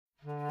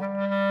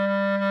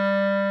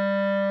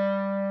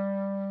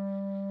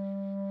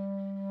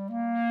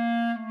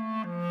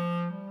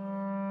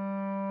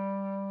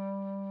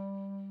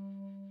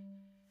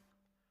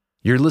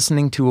You're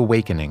listening to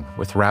Awakening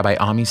with Rabbi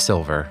Ami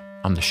Silver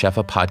on the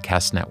Shefa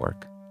Podcast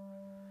Network.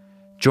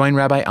 Join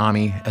Rabbi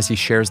Ami as he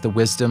shares the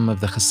wisdom of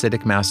the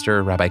Hasidic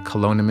master Rabbi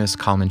Kalonymus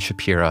Kalman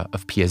Shapira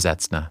of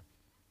Piazetzna.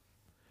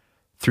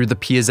 Through the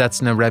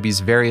Piazetzna Rebbe's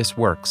various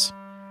works,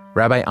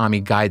 Rabbi Ami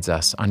guides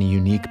us on a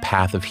unique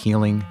path of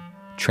healing,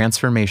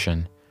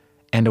 transformation,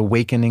 and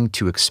awakening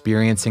to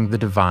experiencing the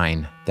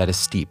divine that is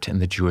steeped in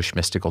the Jewish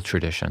mystical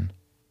tradition.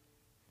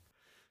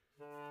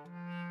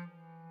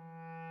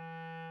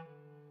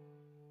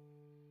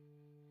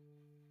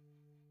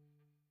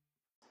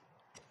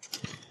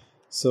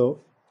 So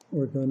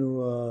we're going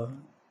to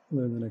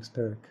learn the next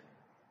parak.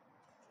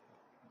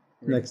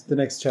 The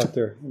next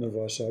chapter in the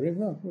Vasharim.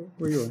 No,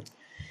 where you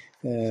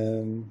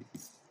are?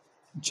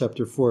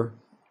 Chapter 4.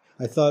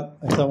 I thought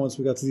once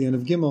we got to the end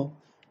of Gimel.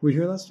 Were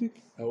you here last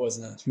week? I was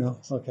not. No?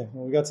 Okay.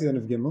 Well, we got to the end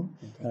of Gimel.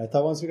 Okay. And I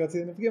thought once we got to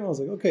the end of Gimel, I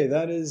was like, okay,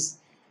 that is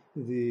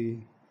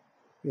it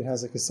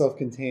has like a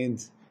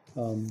self-contained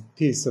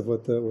piece of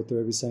what the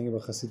Rebbe is saying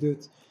about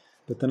Chassidut.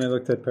 But then I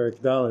looked at Parak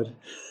Daled,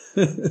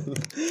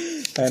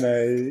 and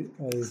I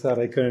thought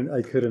I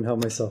couldn't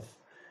help myself.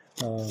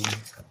 To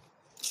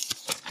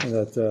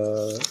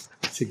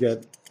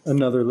get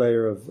another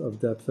layer of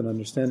depth and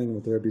understanding of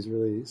what the Rebbe is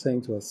really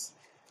saying to us,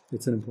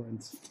 it's an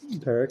important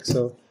parak.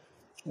 So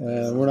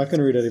we're not going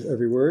to read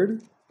every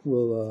word.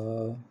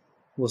 We'll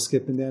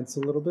skip and dance a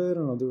little bit,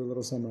 and I'll do a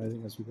little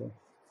summarizing as we go.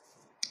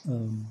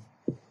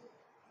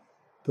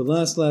 The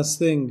last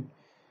thing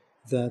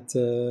that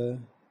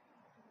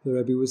the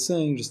Rebbe was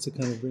saying, just to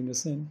kind of bring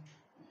us in,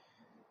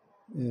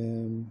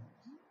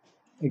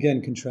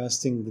 again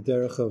contrasting the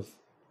derech of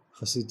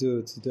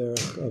Chassidut, the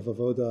derech of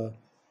Avoda,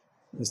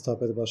 as taught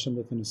by the Baal Shem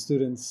Tov and his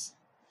students,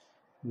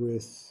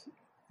 with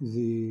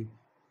the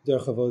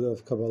derech avoda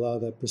of Kabbalah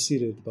that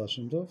preceded the Baal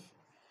Shem Tov.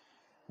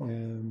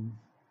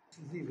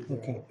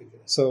 Okay.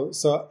 So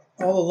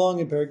all along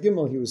in Perek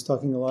Gimel, he was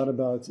talking a lot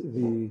about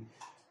the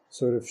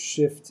sort of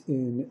shift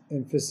in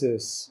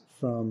emphasis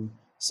from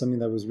something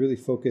that was really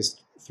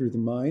focused through the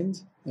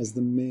mind as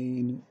the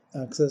main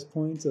access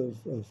point of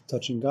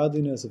touching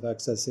godliness, of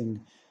accessing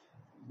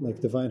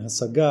like divine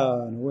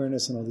hasaga and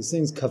awareness and all these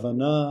things,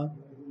 kavanah,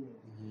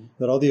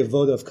 that all the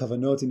avoda of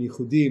kavanot and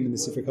yichudim in the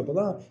Sefer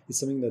Kabbalah is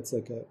something that's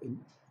like a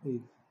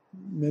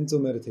mental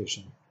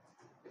meditation.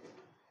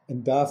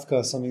 And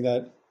dafka, something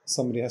that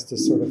somebody has to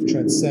sort of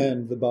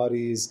transcend the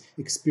body's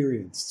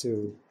experience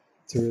to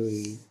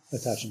really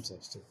attach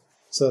themselves to.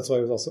 So that's why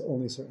it was also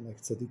only certain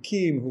like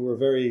tzaddikim who were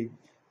very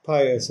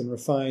pious and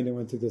refined and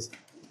went through this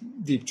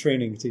deep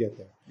training to get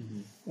there.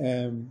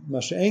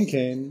 Masha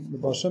Enkein, the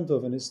Baal Shem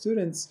Tov and his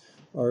students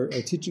are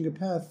teaching a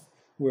path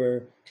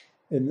where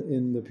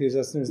in the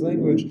Piazetzner's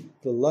language,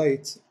 the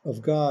light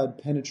of God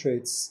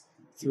penetrates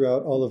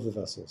throughout all of the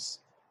vessels,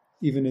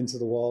 even into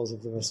the walls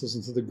of the vessels,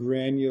 into the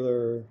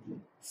granular,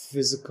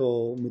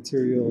 physical,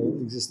 material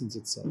existence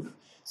itself.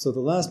 So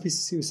the last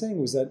piece he was saying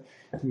was that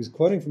he was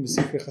quoting from the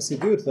Sefer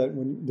Chassidut that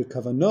when the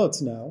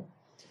kavanot now,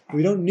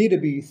 we don't need to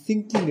be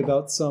thinking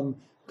about some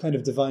kind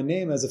of divine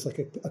name as if like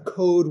a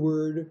code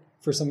word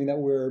for something that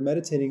we're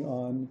meditating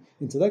on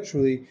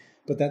intellectually,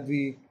 but that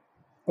the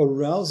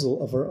arousal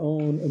of our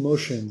own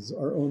emotions,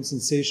 our own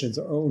sensations,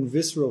 our own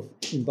visceral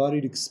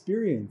embodied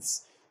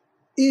experience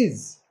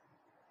is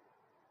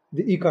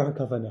the ikar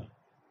hakavana,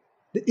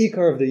 the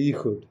ikar of the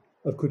yichud,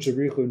 of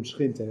kucharichu and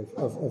shchinte,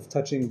 of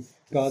touching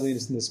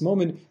godliness in this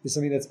moment, is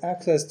something that's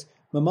accessed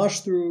mamash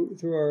through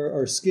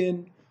our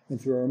skin and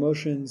through our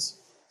emotions,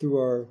 through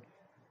our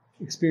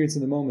experience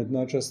in the moment,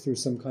 not just through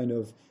some kind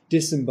of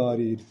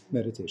disembodied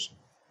meditation.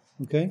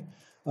 Okay?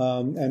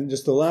 And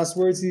just the last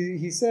words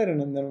he said,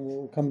 and then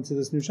we'll come to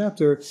this new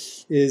chapter,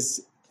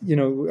 is,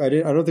 I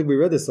don't think we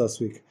read this last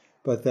week,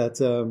 but that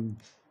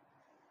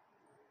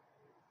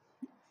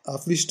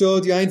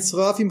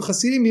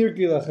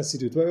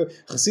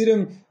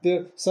Chassidim,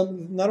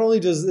 not only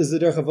is the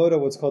derech avoda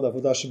what's called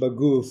avodah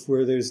shebaguf,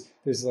 where there's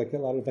like a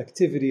lot of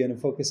activity and a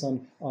focus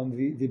on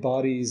the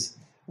body's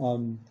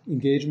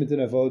engagement in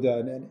avoda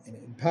and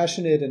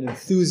passionate and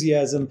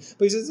enthusiasm,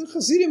 but he says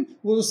Chassidim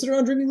will sit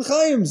around drinking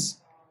l'chaims.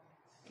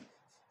 You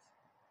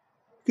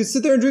could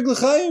sit there and drink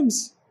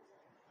l'chaims.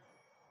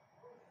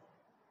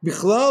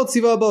 Bichlal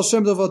tziva Baal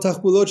Shem Tov al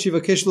tachbulot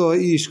shivakesh lo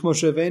ha'ish kmo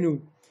she'avenu.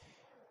 It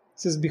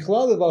says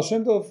Bichlal the Baal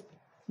Shem Tov.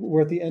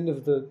 We're at the end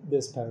of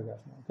this paragraph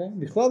now. Okay,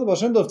 Bichlal the Baal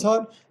Shem Tov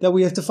taught that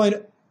we have to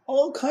find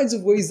all kinds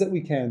of ways that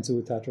we can to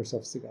attach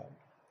ourselves to God.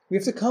 We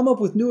have to come up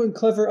with new and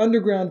clever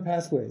underground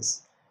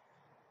pathways.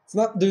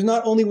 There's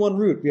not only one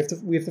route. We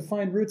have to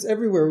find routes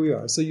everywhere we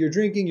are. So you're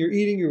drinking, you're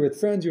eating, you're with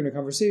friends, you're in a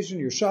conversation,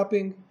 you're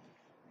shopping.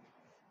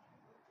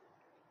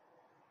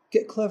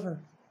 Get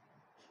clever.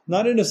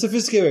 Not in a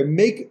sophisticated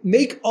way.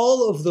 Make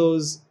all of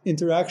those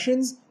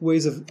interactions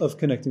ways of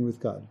connecting with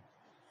God.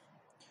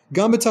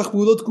 Gam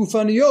betachbulot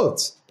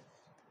gufaniyot.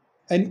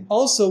 And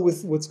also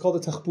with what's called a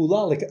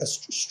tachbula, like a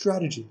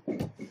strategy.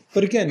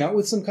 But again, not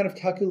with some kind of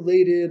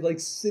calculated, like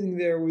sitting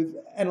there with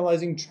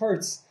analyzing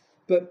charts,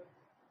 but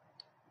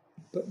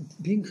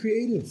being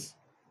creative.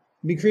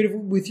 Be creative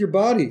with your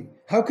body.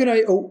 How can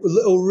I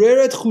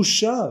oreret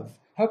chushav?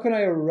 How can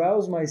I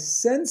arouse my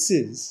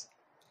senses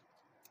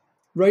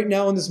right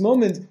now in this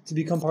moment to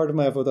become part of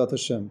my avodat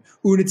Hashem?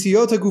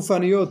 Unetiyot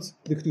hagufaniot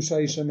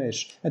l'kedusha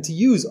yishamesh, and to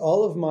use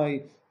all of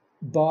my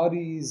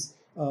body's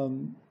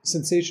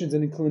sensations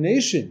and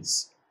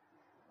inclinations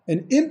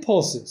and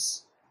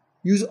impulses.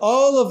 Use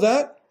all of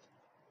that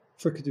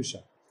for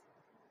kedusha.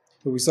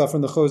 But we saw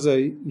from the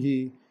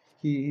Chozeh,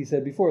 he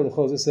said before, the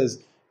Chozeh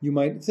says, you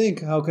might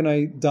think, how can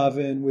I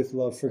daven with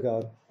love for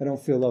God? I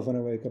don't feel love when I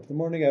wake up in the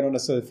morning. I don't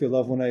necessarily feel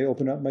love when I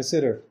open up my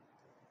siddur.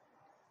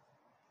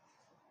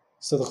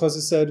 So the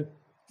Chozeh said,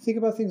 think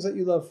about things that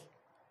you love.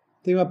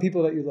 Think about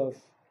people that you love.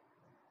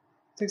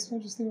 Take some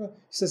time, just think about.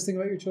 He says, think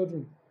about your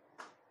children.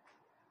 He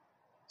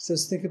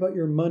says, think about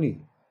your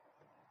money.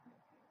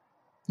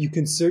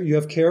 You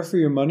have care for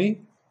your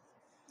money.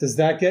 Does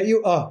that get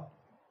you?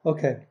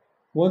 Okay.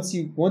 Once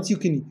you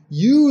can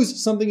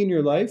use something in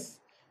your life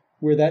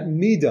where that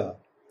midah,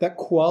 that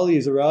quality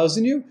is aroused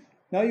in you,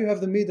 now you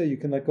have the midah, you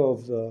can let go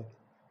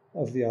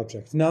of the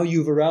object. Now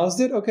you've aroused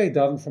it, okay,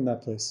 daven from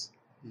that place.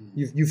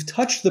 You've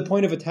touched the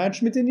point of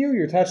attachment in you,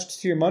 you're attached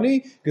to your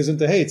money,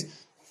 gesund hate.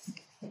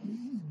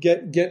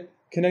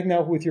 Connect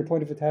now with your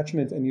point of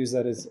attachment and use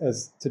that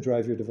as to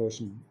drive your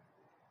devotion.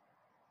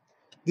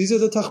 These are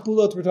the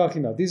tachbulot we're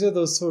talking about. These are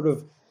those sort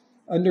of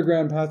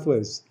underground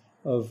pathways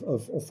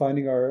of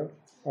finding our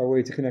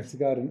way to connect to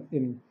God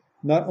in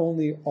not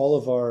only all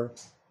of our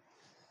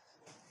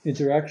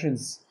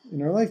interactions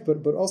in our life,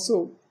 but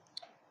also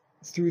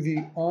through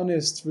the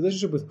honest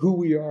relationship with who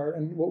we are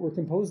and what we're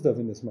composed of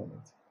in this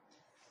moment.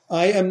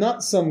 I am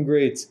not some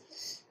great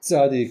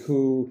tzaddik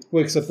who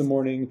wakes up in the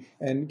morning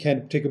and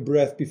can't take a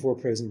breath before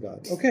praising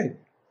God. Okay,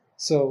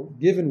 so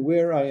given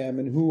where I am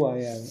and who I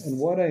am and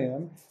what I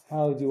am,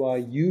 how do I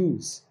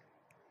use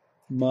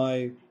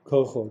my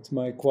kochot,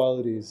 my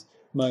qualities,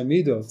 my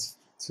midot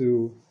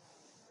to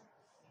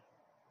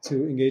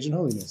engage in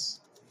holiness?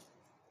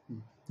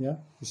 Yeah?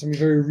 There's something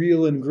very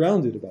real and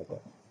grounded about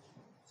that.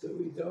 So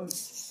we don't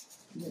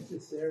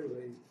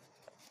necessarily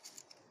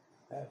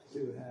have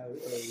to have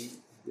a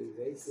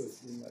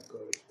devekus in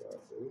HaKadosh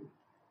Baruch Hu,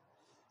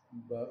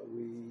 but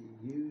we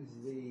use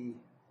the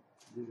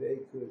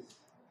devekus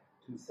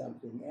to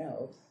something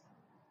else,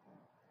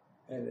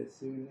 and as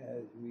soon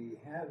as we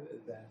have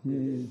that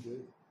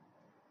devekus,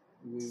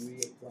 we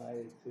reapply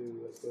it to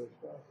HaKadosh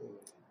Baruch Hu.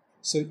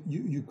 So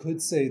you could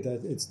say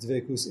that it's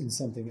dvekus in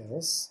something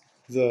else.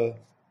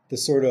 The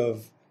sort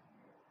of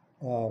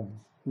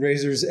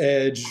razor's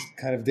edge,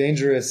 kind of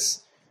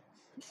dangerous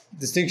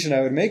distinction I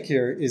would make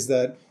here is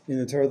that in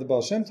the Torah of the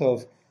Baal Shem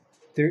Tov,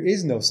 there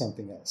is no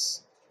something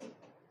else.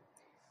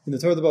 In the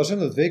Torah of the Baal Shem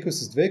Tov,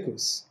 dvekus is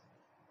dvekus.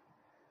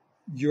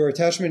 Your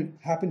attachment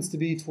happens to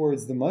be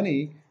towards the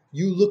money.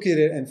 You look at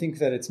it and think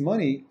that it's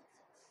money.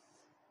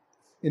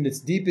 In its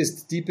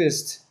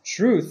deepest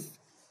truth,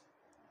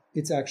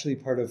 it's actually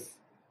part of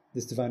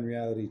this divine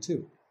reality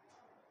too.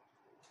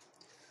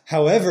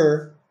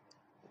 However,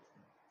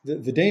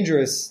 the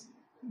dangerous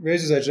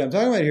razor's edge that I'm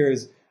talking about here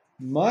is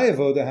my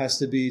avoda has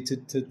to be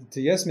to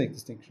yes make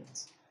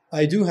distinctions.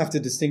 I do have to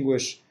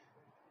distinguish,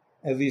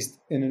 at least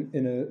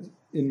in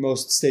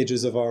most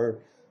stages of our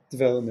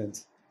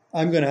development.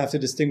 I'm going to have to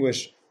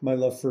distinguish my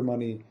love for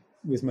money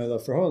with my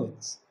love for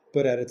holiness.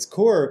 But at its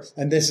core,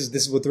 and this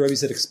is what the Rebbe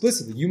said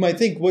explicitly, you might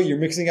think, well, you're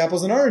mixing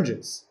apples and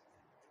oranges.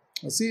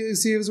 Let's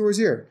see his words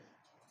here.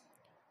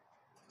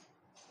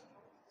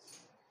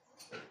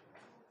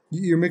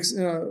 You're mixing.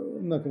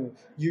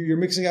 You're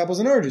mixing apples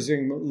and oranges. You're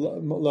saying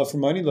love for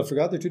money, love for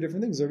God. They're two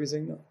different things. Everybody's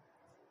saying no.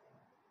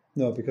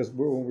 No, because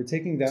when we're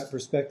taking that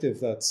perspective,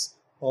 that's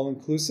all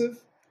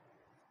inclusive.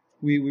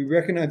 We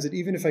recognize that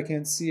even if I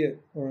can't see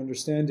it or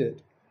understand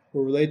it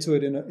or relate to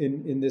it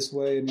in this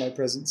way in my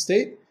present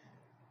state,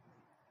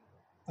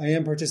 I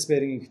am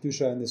participating in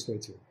kedusha in this way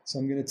too. So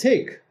I'm going to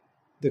take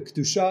the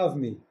kedusha of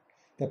me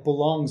that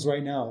belongs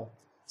right now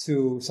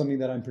to something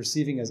that I'm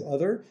perceiving as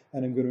other,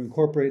 and I'm going to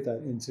incorporate that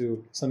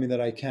into something that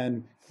I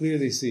can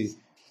clearly see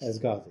as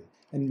godly.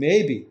 And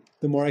maybe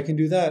the more I can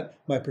do that,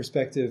 my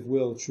perspective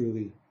will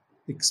truly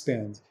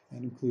expand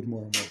and include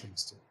more and more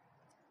things too.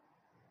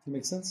 Does that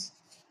make sense?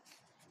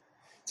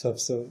 Tough.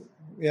 So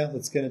yeah,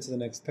 let's get into the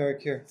next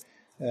parak here.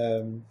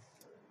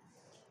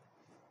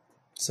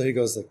 So he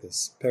goes like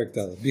this. Parak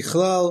Daled.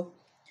 Bichlal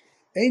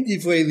ein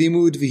divrei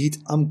limud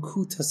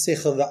v'hit'amkut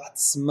hasechel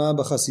la'atzma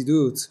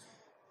b'chasidut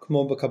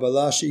kmo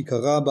b'kabbalah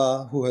she'ikara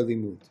ba hu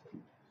halimud.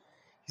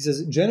 He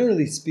says,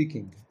 generally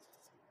speaking,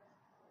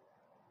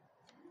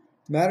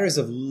 matters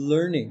of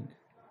learning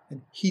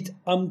and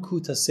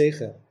hit'amkut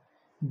hasechel,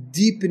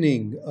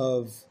 deepening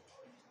of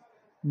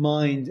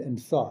mind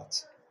and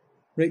thought,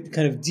 right?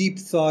 Kind of deep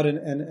thought and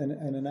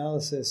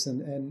analysis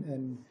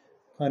and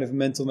kind of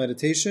mental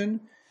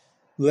meditation,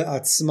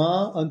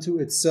 le'atzma, unto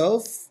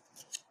itself,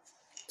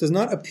 does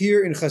not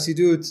appear in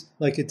Chassidut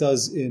like it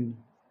does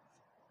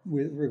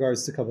with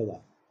regards to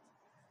Kabbalah,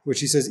 which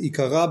he says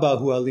ikara ba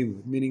hu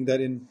halimud, meaning that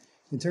in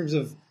terms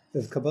of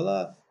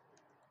Kabbalah,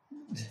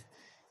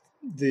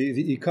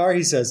 the ikar,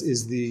 he says,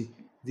 is the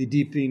the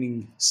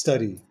deepening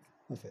study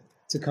of it,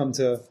 to come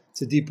to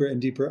deeper and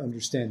deeper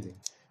understanding.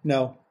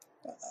 Now,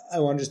 I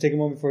want to just take a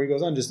moment before he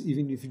goes on, just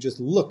even if you just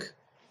look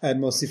at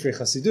most Sifrei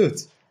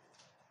Chassidut,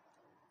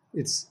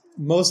 it's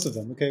most of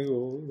them, okay,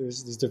 well,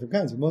 there's different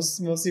kinds, but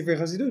most Sifrei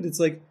Chassidut, it's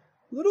like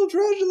little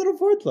drush, a little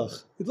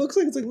portlach. It looks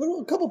like it's like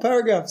a couple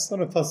paragraphs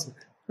on a pasuk,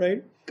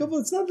 right?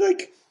 It's not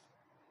like,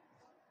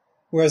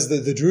 whereas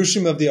the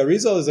drushim of the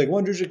Arizal is like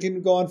one drush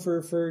can go on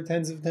for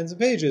tens of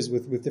pages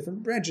with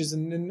different branches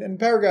and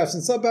paragraphs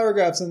and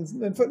sub-paragraphs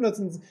and footnotes,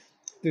 and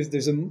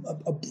there's a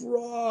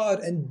broad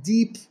and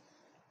deep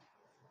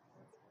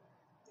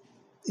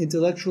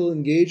intellectual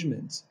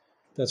engagement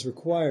that's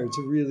required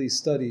to really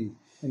study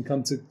and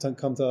come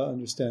to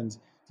understand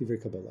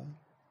Divrei Kabbalah.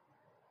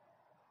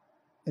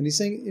 And he's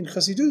saying in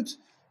Chassidut,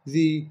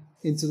 the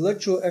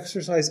intellectual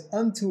exercise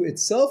unto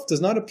itself does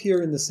not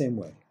appear in the same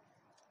way.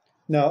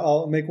 Now,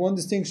 I'll make one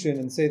distinction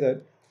and say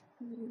that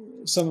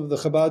some of the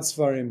Chabad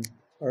Sfarim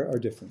are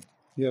different.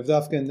 You have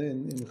Dafka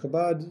in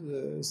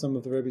Chabad, some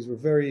of the Rebbes were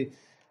very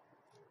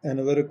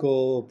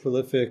analytical,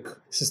 prolific,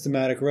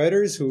 systematic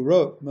writers who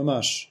wrote,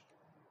 mamash,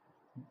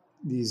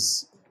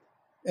 these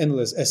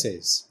endless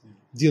essays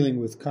dealing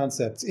with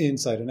concepts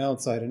inside and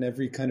outside and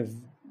every kind of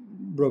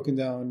broken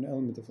down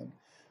element of them.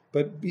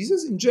 But he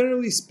says,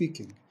 generally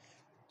speaking,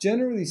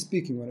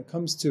 when it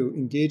comes to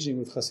engaging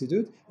with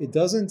Chassidut, it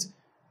doesn't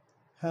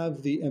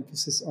have the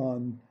emphasis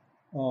on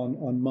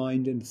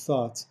mind and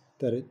thought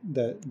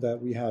that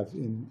we have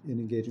in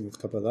engaging with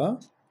Kabbalah.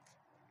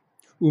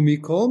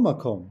 Umikol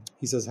makom,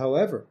 he says,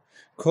 however,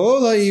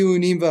 kol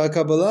ha'iyunim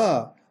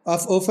va'Kabbalah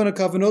af ofan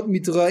ha'kavanot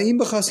mitra'im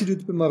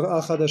b'Chassidut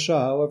b'mar'a chadasha.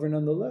 However,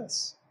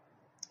 nonetheless,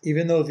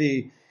 even though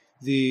the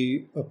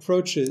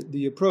approach,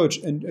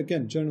 and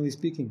again, generally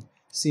speaking,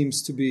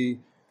 seems to be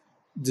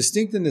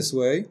distinct in this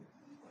way,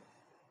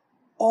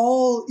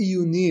 all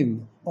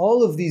iyunim,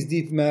 all of these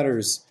deep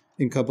matters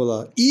in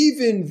Kabbalah,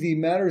 even the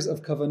matters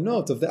of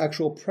kavanot, of the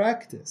actual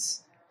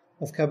practice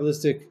of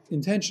Kabbalistic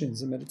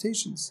intentions and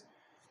meditations,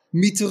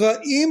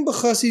 mitra'im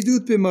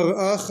b'Chassidut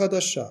b'mar'a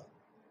chadasha.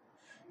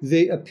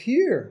 They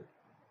appear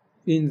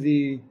in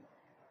the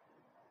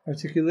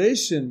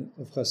articulation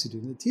of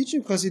Chassidut, in the teaching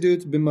of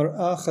Chassidut,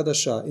 b'mar'a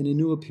chadasha, in a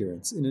new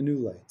appearance, in a new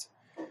light.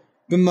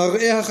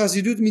 במראה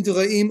החסידות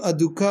מתראים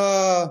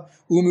אדוקה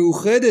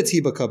ומאוחדת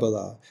היא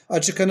בקבלה,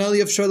 עד שכנ"ל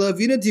אי אפשר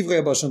להבין את דברי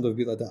הבעל שם טוב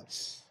בלעדה.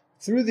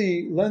 Through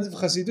the lens of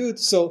Chassidut,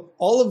 so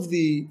all of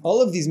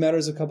these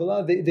matters of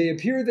Kabbalah, they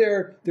appear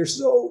there, they're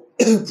so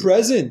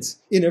present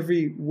in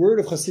every word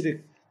of Hasidic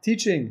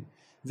teaching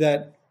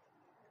that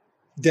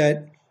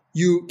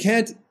you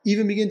can't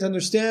even begin to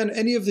understand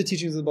any of the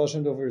teachings of the Baal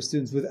Shem Tov for his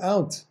students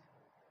without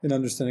an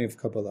understanding of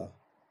Kabbalah.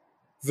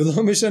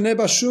 ולא משנה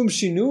בה שום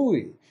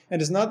שינוי.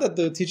 And it's not that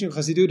the teaching of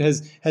Chassidut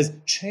has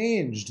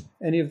changed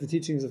any of the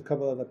teachings of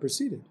Kabbalah that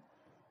preceded.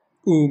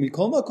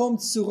 ומכל מקום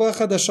צורה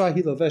חדשה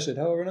היא לובשת.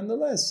 However,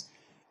 nonetheless,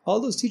 all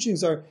those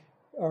teachings are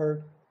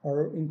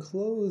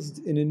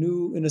enclosed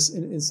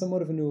in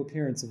somewhat of a new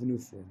appearance, of a new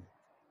form.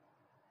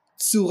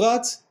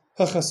 Tzurat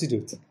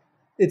HaChassidut.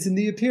 It's in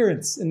the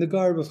appearance, in the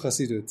garb of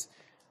Chassidut.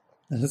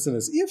 And listen to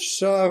this. אי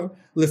אפשר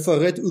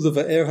לפרט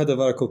ולבאר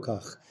הדבר כל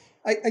כך.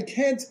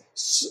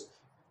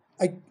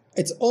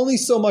 It's only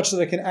so much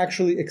that I can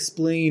actually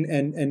explain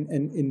and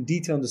in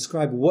detail and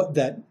describe what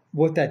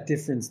that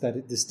difference,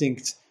 that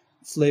distinct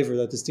flavor,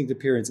 that distinct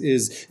appearance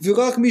is.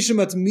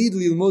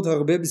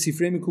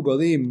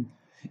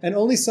 And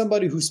only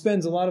somebody who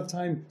spends a lot of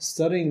time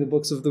studying the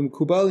books of the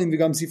Mekubalim,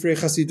 v'gam sifrei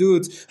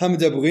Chassidut,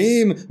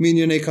 hamedabrim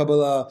minyonei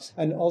Kabbalah,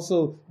 and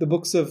also the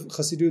books of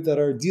Chassidut that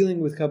are dealing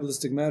with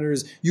Kabbalistic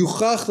matters,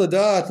 yuchach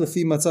ladat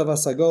lefi matzav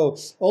hasago.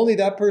 Only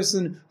that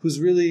person who's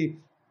really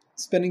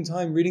spending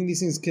time reading these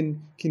things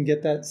can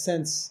get that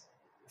sense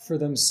for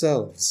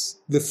themselves.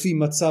 Lefi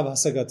matzav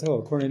hasagato,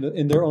 according to,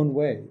 in their own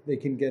way, they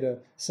can get a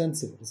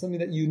sense of it. It's something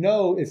that you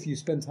know if you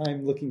spend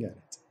time looking at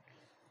it.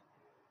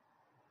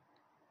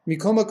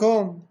 Mikom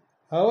makom,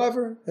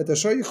 however, he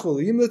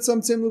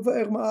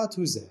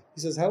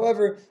says,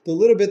 however, the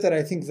little bit that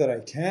I think that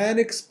I can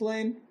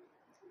explain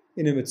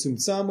in a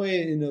mitzumtzam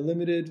way, in a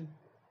limited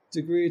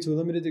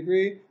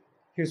degree,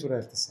 here's what I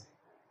have to say.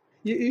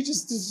 It's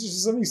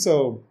just something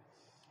so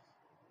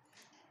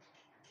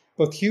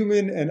both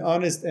human and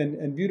honest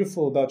and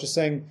beautiful about just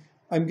saying,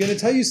 I'm going to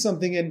tell you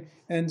something,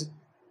 and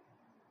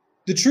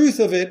the truth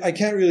of it, I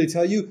can't really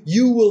tell you.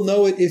 You will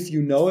know it if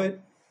you know it.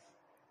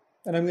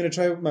 And I'm going to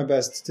try my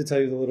best to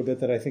tell you the little bit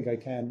that I think I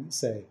can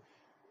say.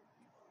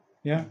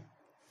 Yeah?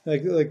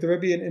 Like the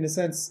Rebbe, in a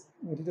sense,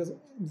 what he does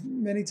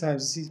many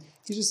times is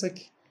he just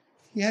like,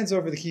 he hands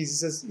over the keys. He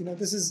says,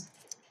 this is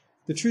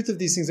the truth of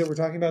these things that we're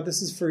talking about.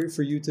 This is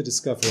for you to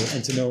discover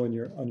and to know on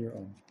your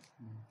own.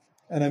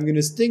 And I'm going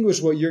to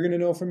distinguish what you're going to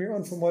know from your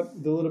own from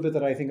what the little bit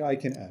that I think I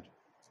can add.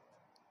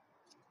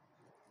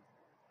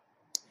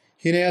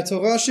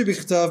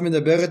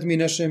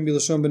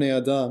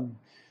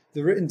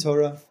 The written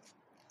Torah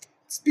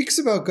speaks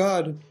about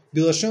God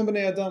bilashon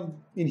b'nei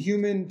adam, in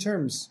human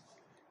terms.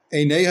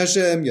 Einei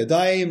Hashem,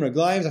 yadayim,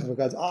 raglayim, talks about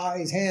God's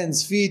eyes,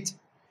 hands, feet.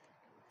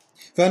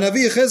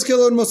 והנביא יחזקאל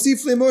עוד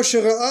מוסיף לאמור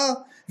שראה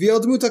ועל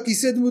דמות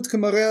הכיסא דמות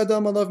כמראה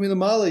אדם עליו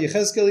מלמעלה.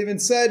 Yechezkel even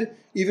said,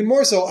 even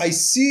more so, I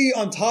see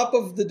on top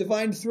of the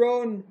divine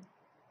throne,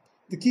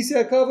 the Kisei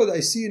HaKavod, I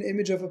see an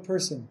image of a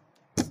person.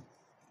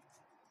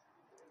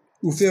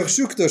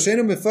 ופרשו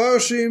קדושינו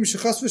מפרשים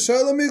שחס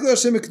ושלום בגלל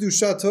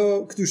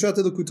שקדושת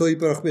אלוקותו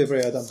יתברך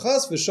באיברי האדם.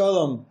 חס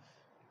ושלום,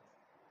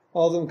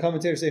 all the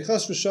commentators say,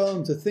 חס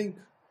ושלום, to think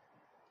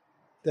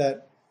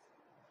that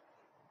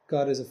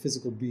God is a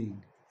physical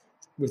being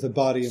with a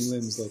body and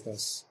limbs like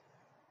us.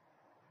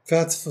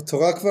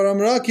 והתורה כבר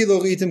אמרה כי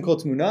לא ראיתם כל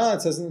תמונה.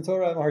 It says in the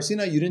Torah, Har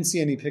Sinai, you didn't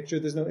see any picture,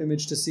 there's no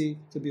image to see,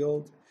 to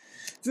behold.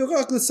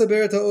 ורק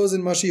לסבר את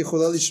האוזן מה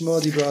שיכולה לשמוע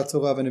דיברה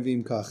התורה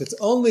והנביאים כך. It's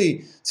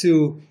only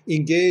to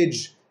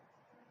engage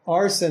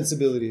our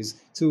sensibilities,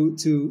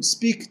 to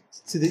speak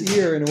to the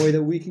ear in a way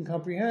that we can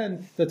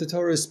comprehend that the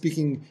Torah is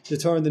speaking, the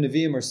Torah and the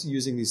Nevi'im are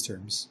using these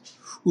terms.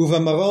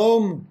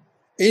 ובמרום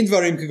אין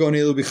דברים כגון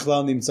אלו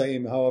בכלל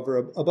נמצאים. However,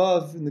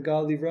 above in the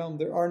godly realm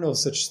there are no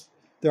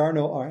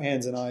our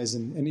hands and eyes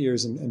and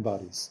ears and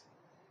bodies.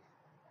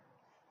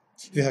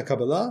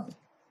 והקבלה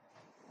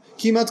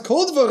כמעט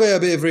כל דבריה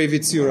בעברי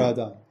וציור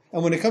האדם.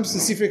 And when it comes to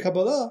Sifrei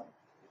Kabbalah,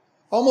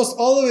 almost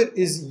all of it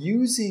is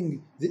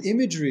using the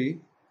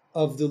imagery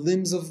of the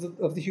limbs of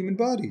the human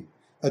body.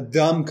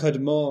 Adam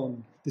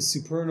Kadmon, the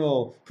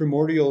supernal,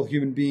 primordial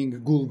human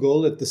being,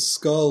 Gulgolet, the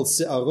skull,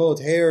 Se'arot,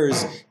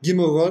 hairs,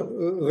 Gimel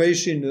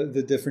Reshin,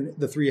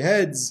 the three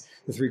heads,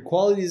 the three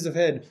qualities of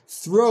head,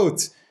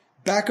 throat,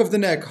 back of the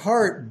neck,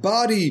 heart,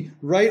 body,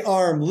 right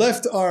arm,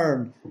 left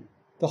arm.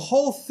 The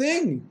whole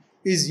thing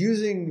is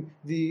using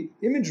the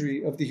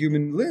imagery of the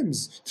human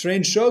limbs.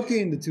 Trein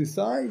Shokin, the two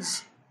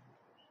thighs.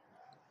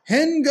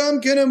 And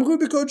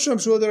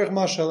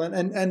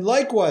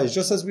likewise,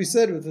 just as we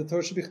said with the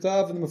Torah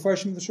Shebichtav and the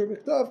Mefarshim of the Shor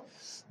Bichtav,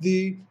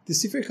 the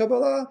Sifrei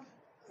Kabbalah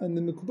and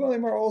the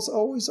Mekubalim are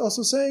always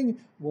also saying,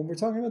 when we're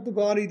talking about the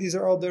body, these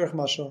are all derech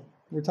mashal.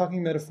 We're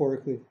talking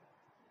metaphorically.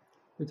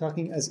 We're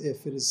talking as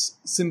if it is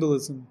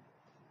symbolism.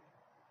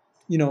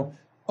 You know,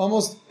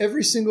 almost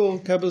every single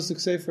Kabbalistic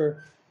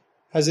sefer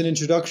has an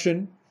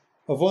introduction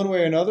of one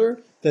way or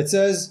another that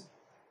says,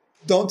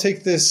 don't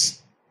take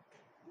this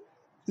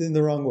in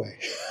the wrong way.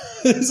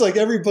 It's like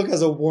every book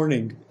has a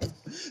warning.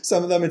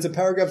 Some of them it's a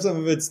paragraph, some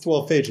of it's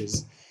 12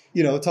 pages.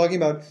 You know, talking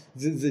about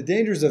the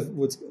dangers of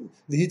what's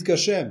the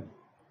hitgashem,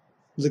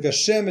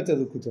 l'gashem et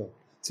elukuto,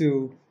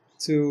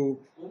 to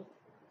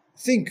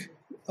think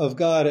of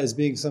God as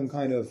being some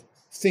kind of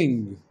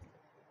thing,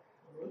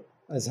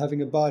 as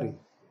having a body.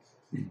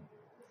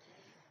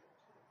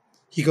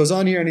 He goes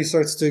on here and he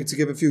starts to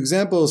give a few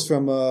examples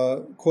from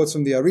quotes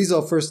from the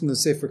Arizal, first in the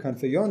Sefer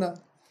Kanfei Yonah,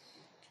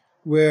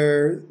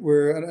 where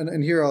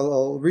and here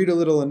I'll read a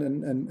little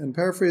and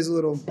paraphrase a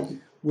little,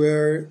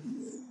 where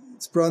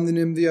it's brought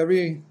in the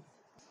Ari.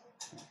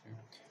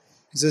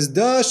 He says,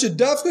 "Da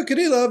shedafka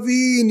k'dei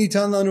lavi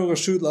nitan lanu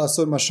rashut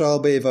la'asot mashal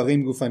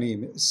be'evarim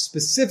gufanim."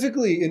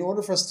 Specifically, in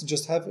order for us to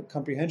just have a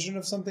comprehension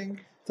of something,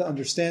 to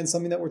understand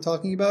something that we're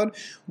talking about,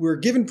 we're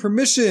given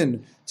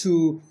permission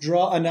to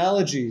draw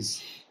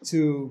analogies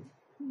to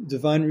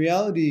divine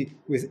reality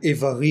with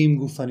evarim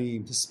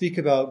gufanim, to speak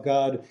about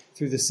God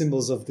through the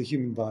symbols of the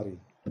human body,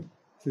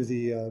 through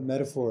the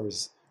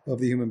metaphors of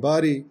the human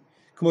body.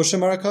 As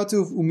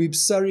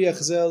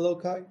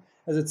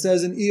it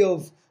says in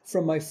Eov,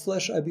 from my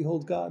flesh I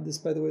behold God. This,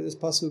 by the way, this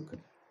pasuk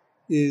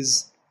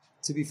is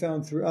to be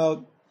found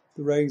throughout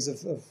the writings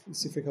of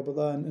Sifrei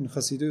Kabbalah and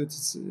Chassidut.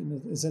 It's,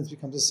 in a sense,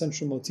 becomes a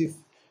central motif.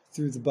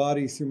 Through the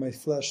body, through my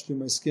flesh, through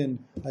my skin,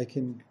 I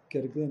can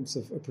get a glimpse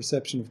of a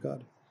perception of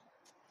God.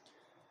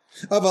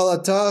 However,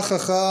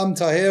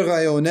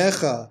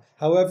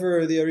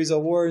 the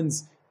Arizal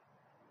warns,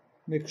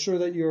 make sure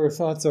that your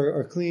thoughts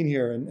are clean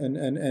here and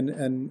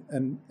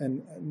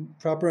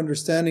proper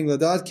understanding. To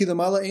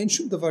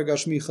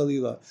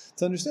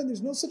understand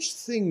there's no such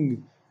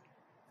thing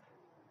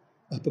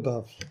up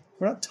above.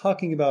 We're not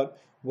talking about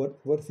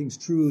what things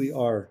truly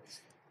are.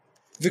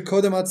 Even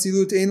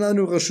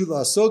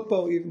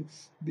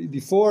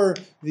before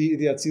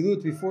the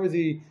Atzilut, before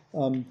the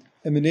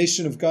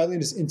emanation of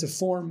godliness into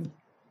form,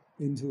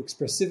 into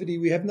expressivity,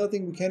 we have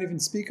nothing we can't even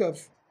speak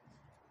of.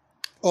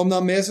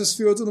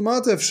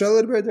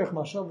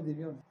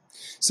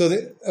 So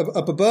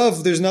up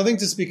above, there's nothing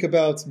to speak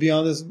about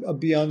beyond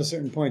a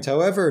certain point.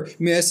 However, is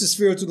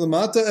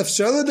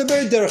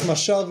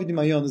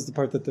the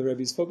part that the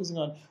Rebbe is focusing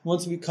on.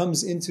 Once we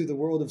comes into the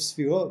world of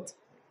Sfirot,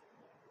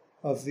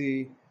 of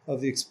the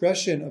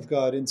expression of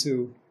God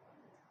into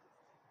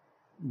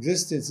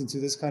existence, into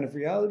this kind of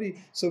reality,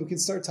 so we can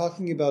start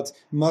talking about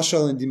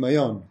mashal and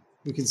dimayon.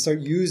 We can start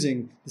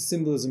using the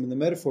symbolism and the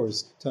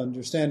metaphors to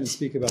understand and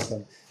speak about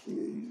them.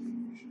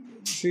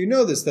 I'm sure you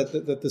know this, that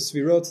the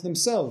Sfirot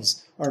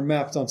themselves are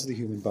mapped onto the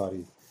human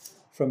body,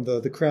 from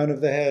the crown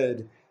of the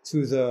head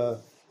to the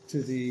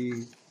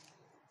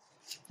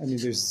I mean,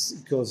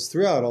 it goes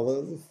throughout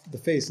all the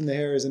face and the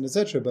hairs and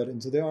etc., but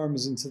into the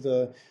arms, into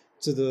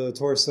the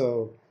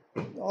torso,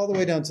 all the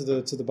way down to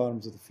the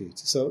bottoms of the feet.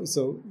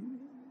 So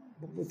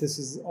what this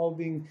is all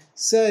being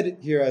said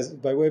here as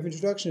by way of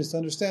introduction is to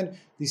understand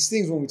these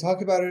things. When we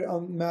talk about it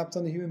mapped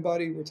on the human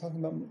body,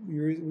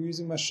 we're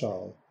using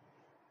mashal,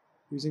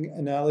 using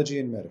analogy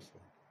and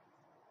metaphor.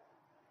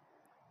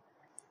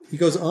 He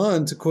goes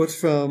on to quote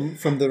from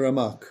the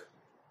Ramak,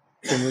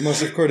 from the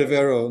Moshe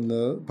Cordovero in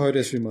the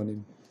Pardes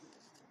Rimonim.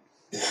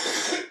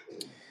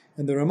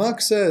 And the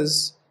Ramak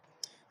says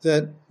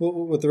that,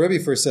 what the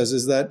Rebbe first says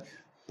is that,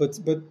 but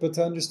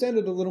to understand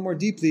it a little more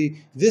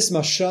deeply, this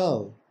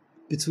mashal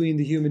between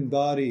the human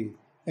body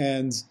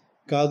and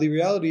godly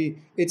reality,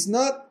 it's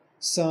not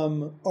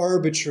some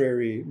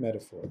arbitrary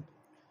metaphor.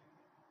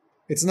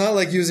 It's not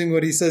like using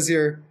what he says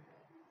here.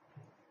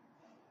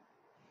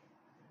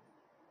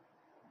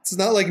 It's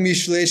not like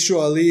mishlei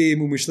shualim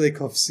u'mishlei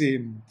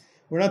kofsim.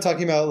 We're not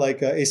talking about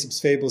like Aesop's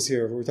fables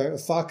here. We're talking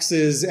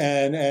foxes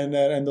and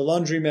the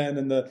laundrymen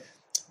and the.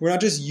 We're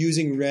not just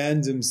using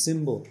random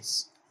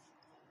symbols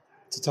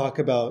to talk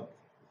about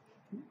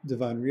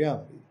divine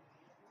reality.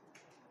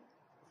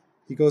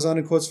 He goes on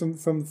and quotes from the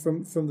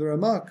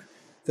Ramak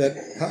that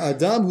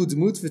Ha'adam hu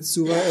dmut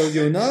v'tzura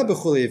elyona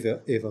b'chol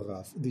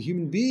evarav. The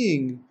human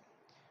being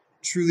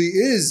truly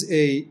is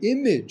a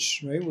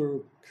image, right? We're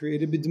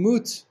created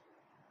b'dmut,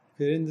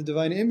 created in the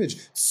divine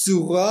image.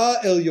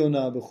 Tzura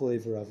elyona b'chol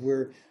evarav.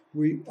 Where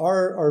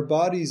our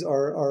bodies,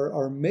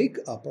 our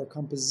makeup, our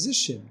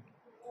composition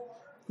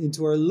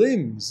into our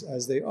limbs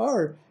as they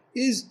are,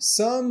 is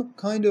some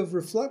kind of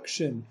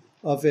reflection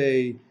of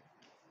a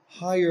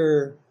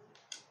higher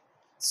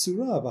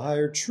surah, of a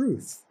higher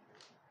truth.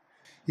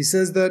 He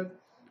says that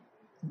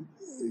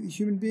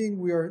human being,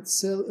 we are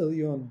tzel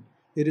elyon.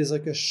 It is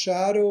like a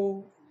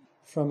shadow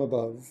from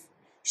above,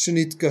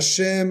 shenit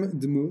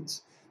gashem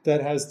dmut,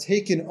 that has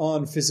taken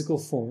on physical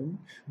form,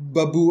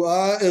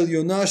 babua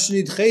elyona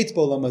shenit chet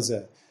b'olam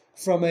hazeh,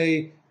 from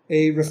a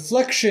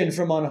reflection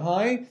from on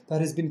high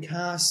that has been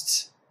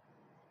cast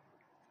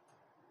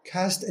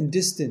and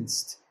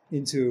distanced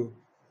into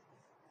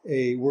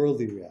a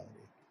worldly reality.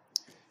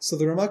 So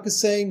the Ramak is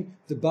saying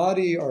the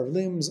body, our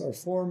limbs, our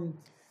form,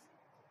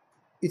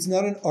 it's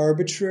not an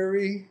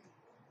arbitrary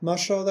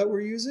mashal that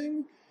we're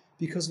using,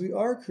 because we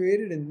are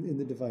created in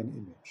the divine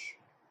image.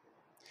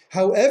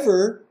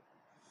 However,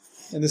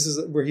 and this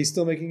is where he's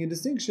still making a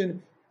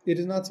distinction, it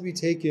is not to be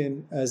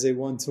taken as a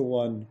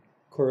one-to-one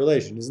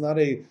correlation. It's not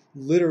a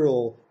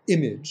literal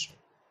image.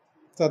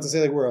 It's not to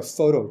say like we're a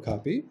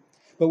photocopy,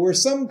 but we're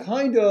some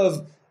kind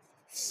of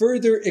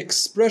further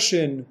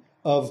expression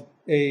of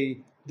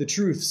the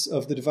truths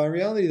of the divine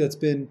reality that's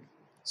been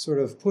sort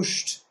of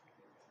pushed,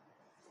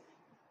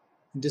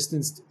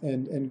 distanced,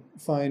 and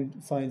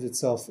finds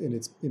itself in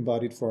its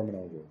embodied form in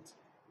our world.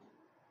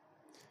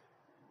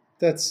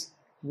 That's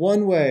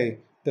one way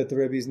that the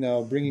Rebbe is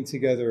now bringing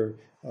together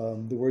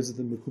the words of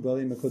the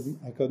Mekubalim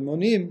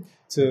HaKadmonim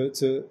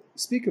to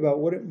speak about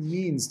what it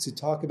means to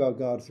talk about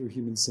God through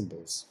human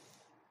symbols.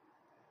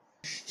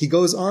 He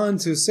goes on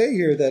to say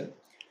here that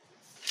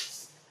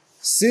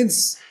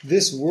since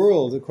this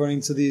world,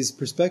 according to these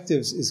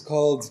perspectives, is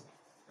called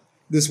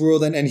this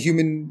world and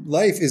human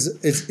life is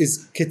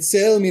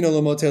ketzel min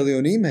olamot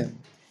elyonim,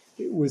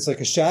 it was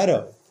like a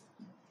shadow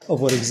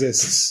of what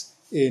exists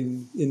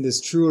in this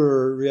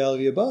truer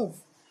reality above.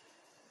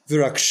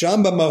 V'rak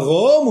sham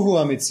b'marom hu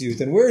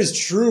hametziut, and where is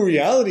true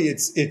reality?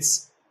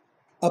 It's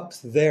up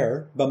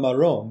there,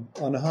 b'marom,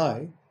 on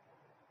high.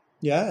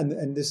 Yeah,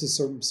 and this is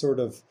sort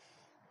of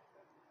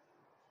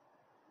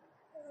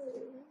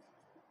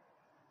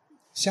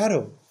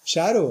shadow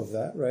of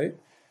that, right?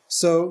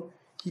 So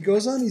he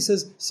goes on, he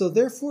says, so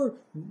therefore,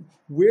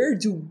 where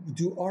do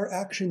our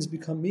actions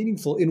become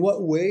meaningful? In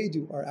what way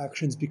do our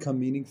actions become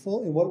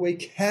meaningful? In what way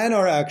can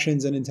our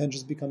actions and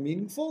intentions become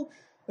meaningful?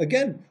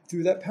 Again,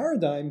 through that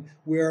paradigm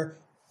where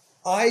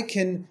I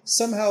can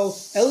somehow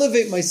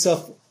elevate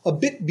myself a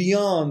bit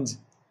beyond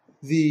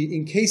the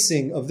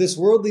encasing of this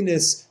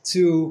worldliness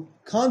to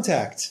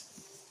contact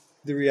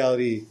the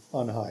reality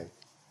on high,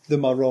 the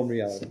marom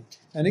reality.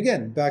 And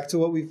again, back to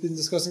what we've been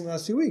discussing the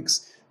last few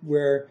weeks,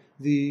 where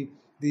the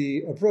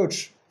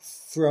approach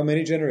for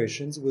many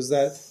generations was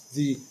that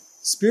the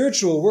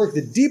spiritual work,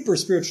 the deeper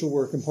spiritual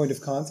work and point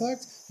of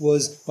contact,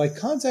 was by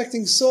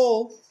contacting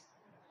soul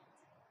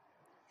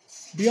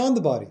beyond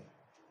the body,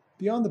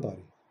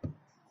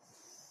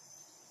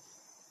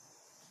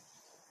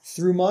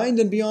 through mind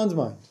and beyond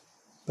mind,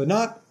 but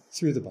not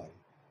through the body.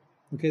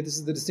 Okay, this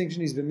is the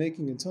distinction he's been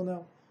making until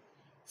now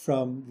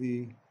from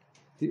the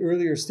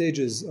earlier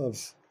stages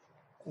of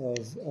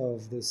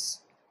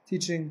this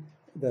teaching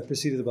that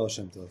preceded the Baal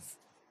Shem Tov.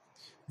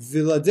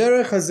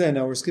 V'laderech hazeh,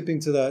 now we're skipping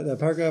to that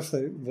paragraph.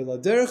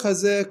 V'laderech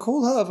hazeh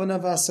kol ha'avana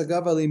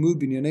v'hasaga v'alimud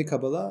b'inyanei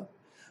Kabbalah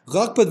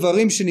rak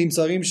b'dvarim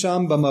shenimtzarim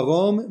sham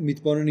b'marom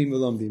mitbonenim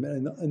v'lomdim.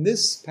 And in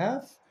this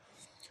path,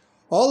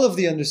 all of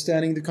the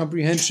understanding, the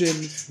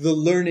comprehension, the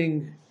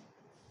learning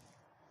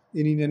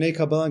in Inyanei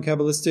Kabbalah and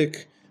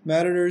Kabbalistic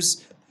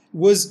matters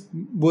was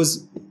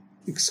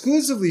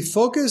exclusively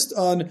focused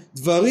on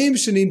dvarim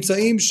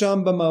shenimtzaim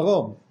sham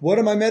b'marom. What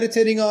am I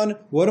meditating on?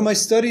 What am I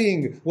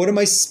studying? What am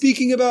I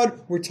speaking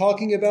about? We're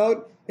talking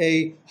about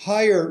a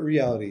higher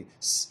reality,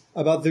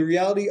 about the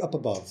reality up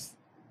above.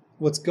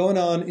 What's going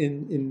on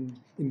in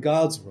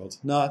God's world,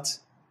 not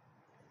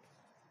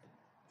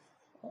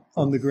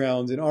on the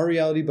ground in our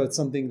reality, but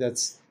something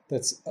that's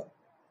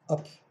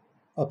up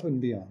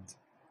and beyond.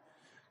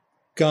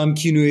 Gam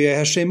kinuyei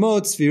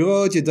hashemot,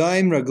 sfirot,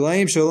 yadayim,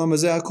 raglaim, shalom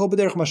hazeh, hakol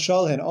b'derech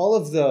mashal hen. All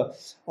of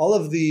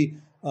the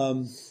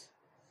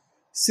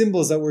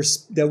symbols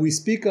that we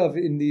speak of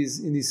in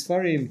these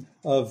farim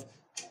of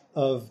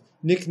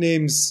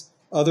nicknames,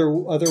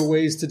 other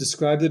ways to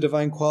describe the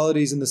divine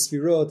qualities and the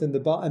sfirot and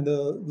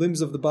the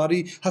limbs of the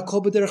body.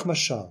 Hakol b'derech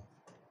mashal.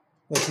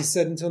 Like he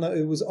said until now,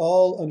 it was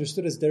all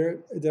understood as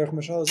derech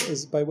mashal,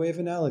 as by way of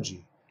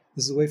analogy.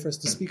 This is a way for us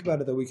to speak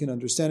about it that we can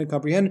understand and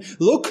comprehend.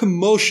 Lo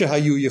k'mo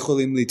shehayu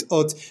yicholim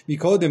lit'ot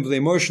mikodem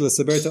v'leimor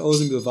shelesaber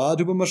ta'ozim bilvad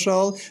hu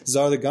b'mashal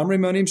zar legamrei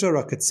manim shel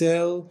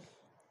rakatzel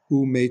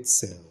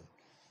u'meitzel.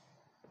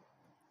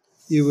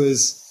 It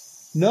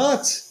was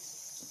not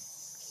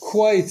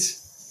quite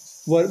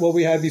what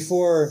we had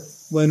before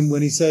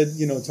when he said,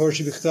 Torah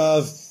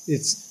shebichtav,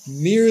 it's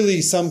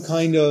merely some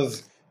kind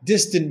of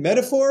distant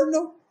metaphor.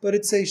 No, but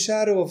it's a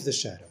shadow of the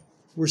shadow.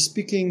 We're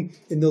speaking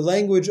in the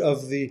language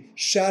of the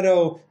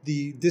shadow,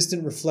 the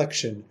distant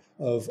reflection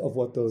of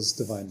what those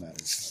divine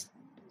matters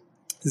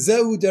are.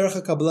 Zeu derech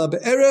HaKabbalah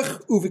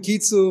be'erech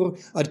u'v'kitzur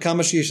ad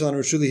kama sheyesh lanu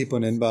reshut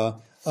lehiponen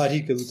ba ad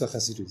hikalut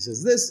hachasidut. He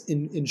says this,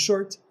 in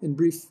short, in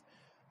brief,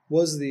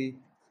 was the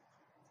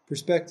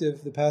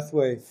perspective, the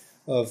pathway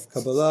of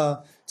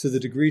Kabbalah to the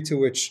degree to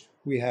which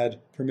we had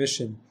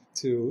permission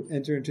to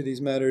enter into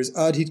these matters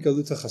ad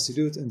hikalut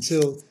hachasidut,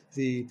 until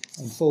the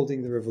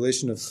unfolding, the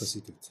revelation of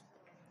Chasidut.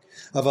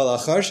 But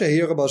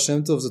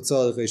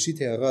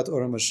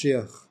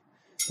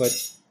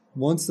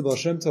once the Baal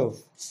Shem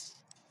Tov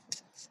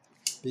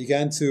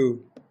began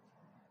to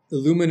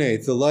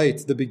illuminate the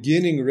light, the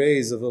beginning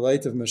rays of the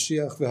light of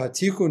Mashiach,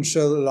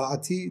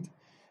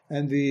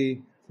 and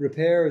the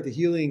repair, the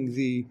healing,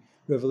 the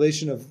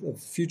revelation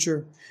of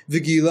future,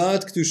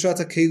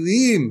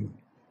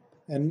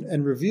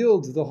 and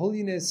revealed the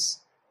holiness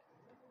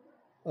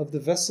of the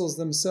vessels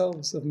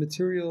themselves, of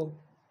material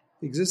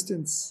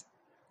existence.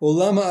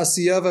 Olam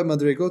ha'asiyah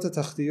v'madregot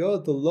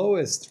ha'tachtiyot, the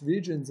lowest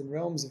regions and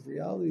realms of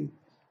reality.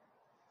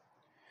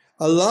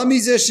 עלה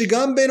מזה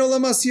שגם בין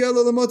עולם העשייה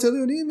לעולמות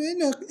העליונים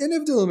אין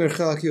הבדל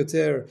מרחק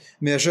יותר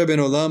מאשר בין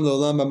עולם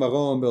לעולם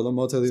במרום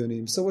בעולמות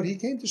העליונים. So what he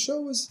came to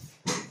show was,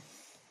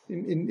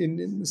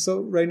 so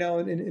right now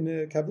in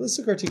a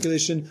Kabbalistic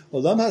articulation,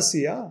 עולם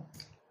העשייה,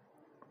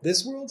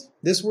 this world,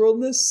 this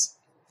worldness,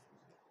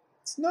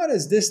 it's not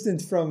as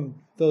distant from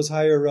those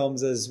higher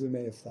realms as we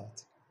may have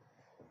thought.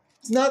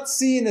 It's not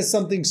seen as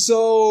something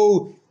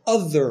so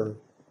other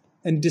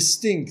and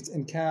distinct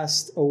and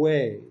cast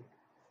away.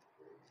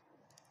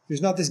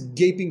 There's not this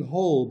gaping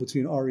hole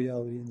between our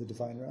reality and the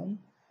divine realm.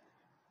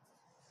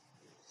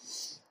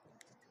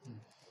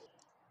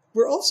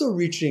 We're also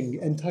reaching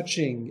and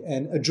touching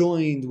and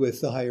adjoined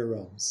with the higher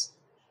realms.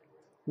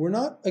 We're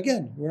not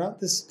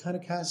this kind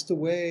of cast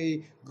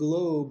away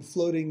globe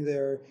floating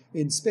there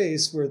in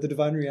space where the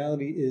divine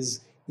reality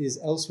is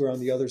elsewhere on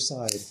the other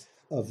side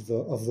of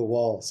the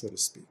wall, so to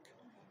speak.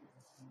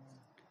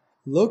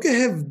 לא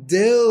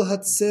כהבדל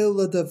הצל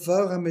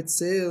לדבר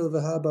המצל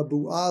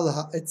והבבואה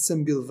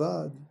לעצם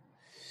בלבד.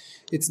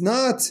 It's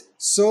not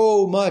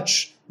so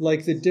much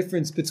like the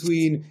difference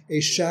between a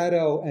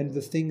shadow and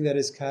the thing that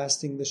is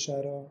casting the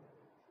shadow,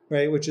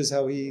 right? Which is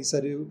how he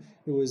said it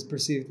was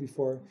perceived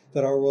before,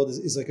 that our world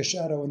is like a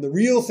shadow and the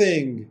real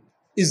thing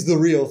is the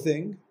real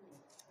thing.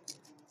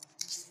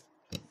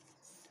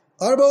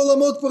 Arba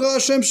olamot bara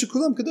Hashem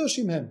shekulam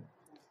kadoshim hem.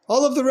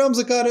 All of the realms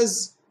that God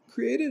has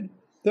created,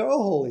 they're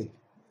all holy.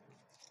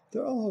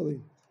 They're all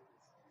holy.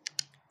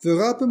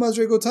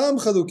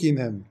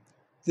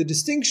 The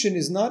distinction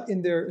is not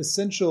in their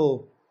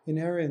essential,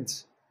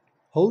 inherent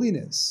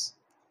holiness,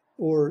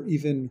 or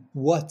even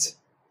what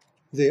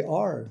they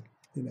are,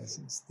 in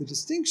essence. The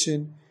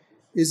distinction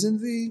is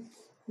in the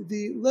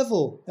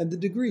level and the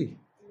degree.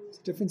 It's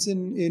a difference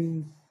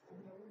in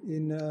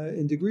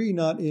degree,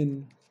 not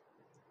in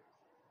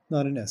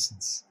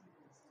essence.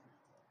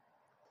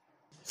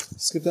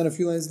 Skip down a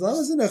few lines. Why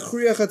Listen what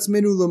he has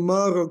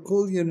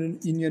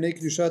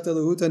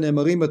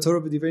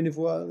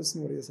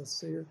to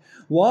say here.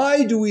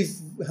 Why do we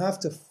have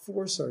to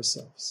force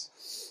ourselves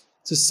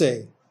to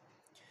say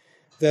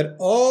that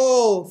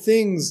all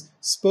things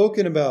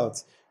spoken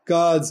about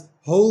God's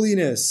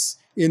holiness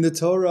in the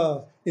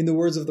Torah, in the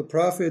words of the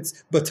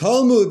prophets,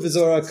 Batalmud,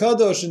 V'Zohar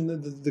HaKadosh,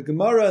 in the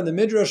Gemara, and the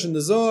Midrash, and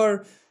the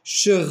Zohar,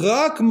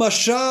 Sherak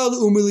Mashal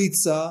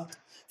Umilitza,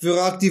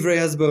 V'Rak Divrei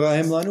Hasbara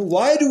Hem Lanu.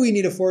 Why do we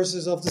need to force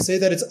ourselves to say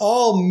that it's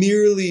all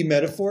merely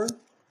metaphor?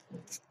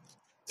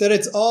 That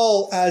it's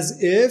all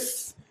as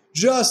if,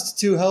 just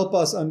to help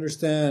us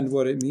understand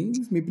what it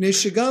means?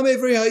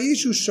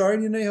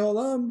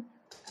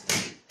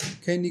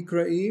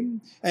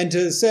 kenikraim, and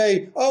to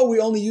say, oh, we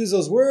only use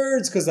those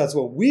words because that's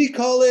what we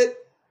call it.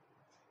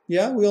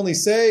 Yeah, we only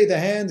say the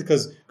hand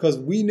because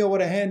we know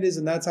what a hand is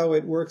and that's how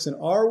it works in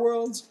our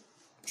world.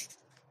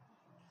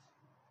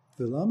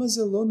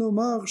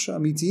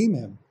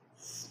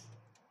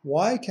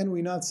 Why can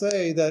we not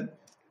say that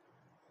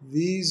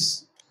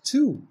these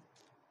two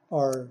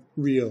are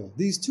real?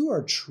 These two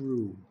are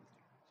true.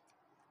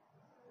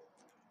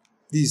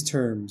 These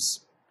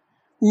terms.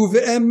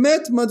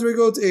 Uve'emet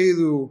madrigot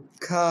elu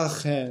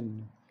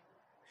kachen.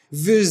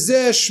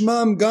 V'zeh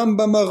shmam gam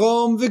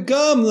b'marom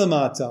v'gam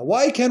lemata.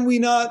 Why can we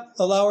not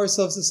allow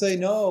ourselves to say,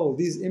 no,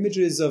 these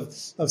images of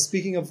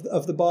speaking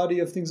of the body,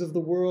 of things of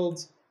the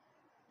world,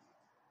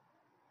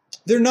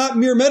 they're not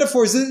mere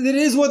metaphors. It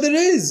is what it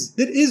is.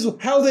 That is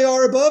how they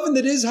are above and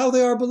that is how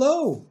they are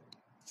below.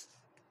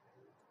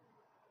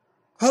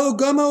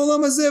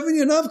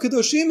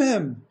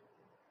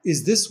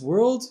 Is this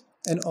world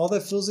and all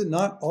that fills it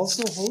not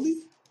also holy?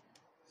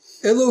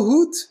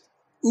 Elohut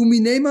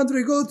umine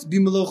madrigot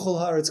b'melo chol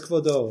haaretz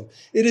kvodo.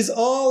 It is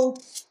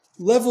all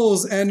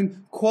levels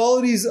and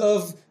qualities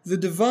of the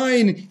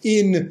divine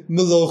in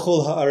melo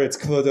chol haaretz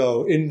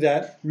kvodo, in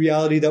that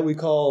reality that we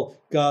call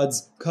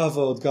God's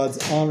kavod, God's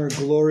honor,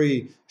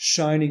 glory,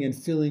 shining and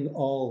filling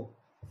all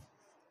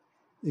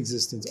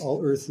existence,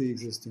 all earthly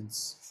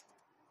existence.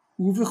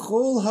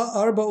 Uvechol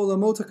ha'arba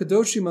olamot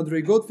hakadoshim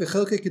madrigot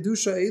v'chelkei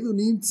kedusha elu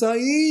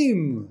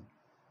nimtzaim.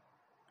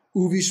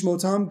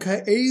 Uvishmotam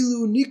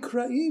ka'elu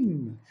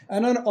nikraim.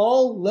 And on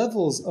all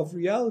levels of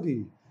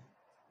reality,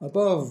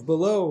 above,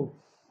 below,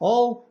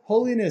 all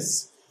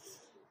holiness,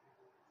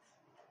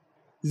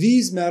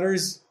 these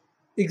matters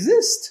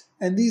exist.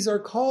 And these are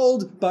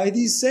called by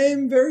these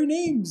same very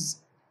names.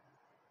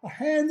 A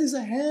hand is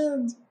a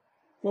hand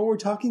when we're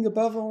talking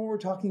above and when we're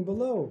talking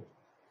below.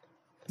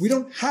 We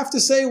don't have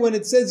to say when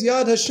it says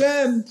Yad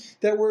Hashem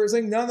that we're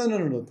saying, no.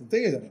 The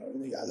thing is,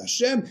 Yad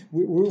Hashem,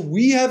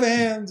 we have a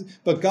hand,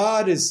 but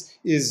God is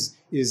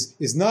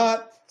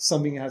not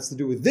something that has to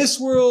do with this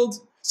world.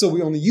 So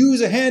we only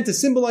use a hand to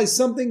symbolize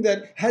something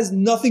that has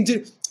nothing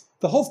to...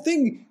 The whole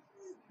thing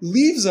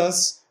leaves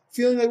us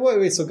feeling like,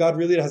 wait, so God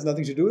really has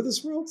nothing to do with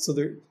this world? So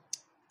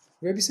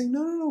Rabbi is saying,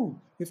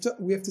 no.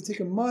 We have to take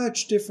a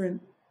much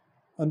different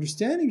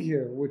understanding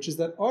here, which is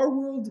that our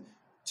world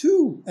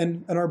too,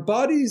 and our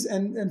bodies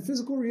and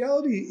physical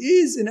reality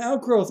is an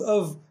outgrowth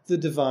of the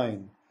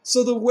divine.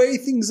 So the way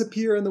things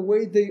appear and the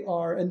way they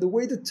are and the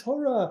way the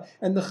Torah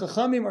and the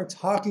Chachamim are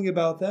talking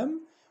about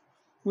them,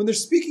 when they're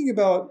speaking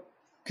about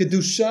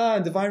Kedusha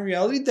and divine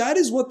reality, that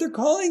is what they're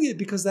calling it,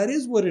 because that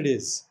is what it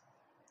is.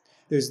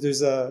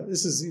 There's a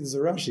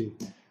Rashi.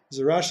 There's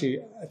a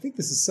Rashi. I think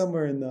this is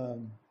somewhere in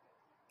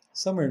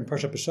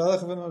Parshat Beshalach,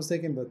 if I'm not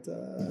mistaken, but I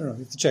don't know. You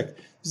have to check.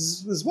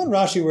 There's one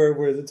Rashi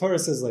where the Torah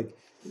says like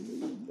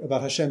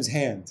about Hashem's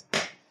hand,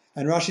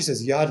 and Rashi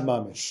says Yad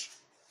Mamish.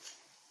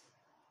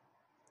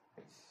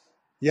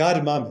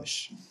 Yad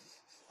Mamish,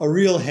 a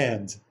real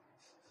hand.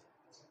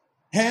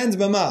 Hand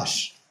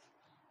Mamash.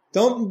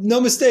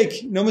 No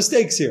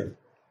mistakes here.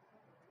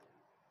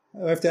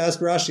 I have to ask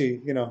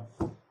Rashi,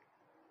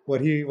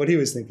 what he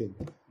was thinking.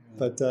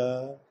 But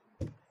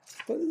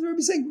Rabbi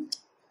saying,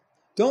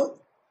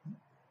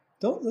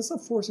 let's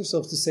not force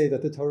ourselves to say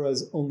that the Torah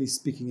is only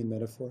speaking in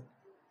metaphor.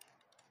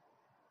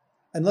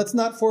 And let's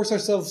not force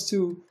ourselves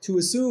to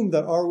assume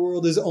that our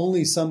world is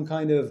only some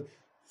kind of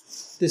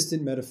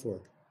distant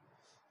metaphor.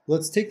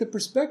 Let's take the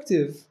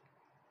perspective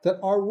that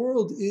our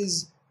world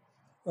is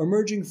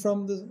emerging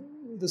from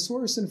the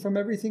source and from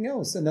everything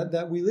else, and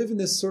that we live in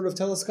this sort of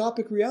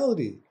telescopic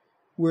reality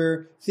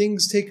where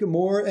things take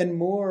more and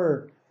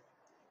more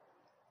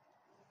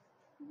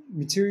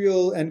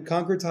material and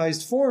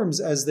concretized forms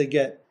as they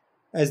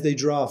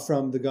draw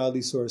from the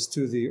godly source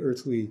to the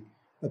earthly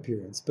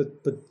appearance.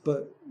 But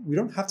we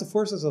don't have to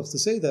force ourselves to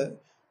say that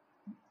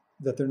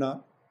they're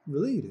not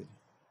related,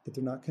 that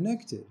they're not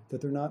connected, that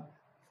they're not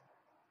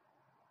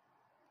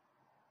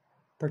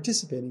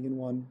participating in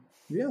one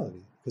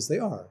reality, because they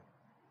are.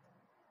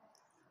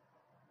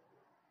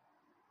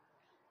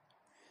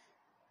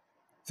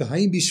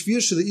 והאם בשביר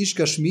שלאיש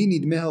גשמי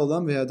נדמה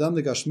העולם והאדם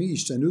לגשמי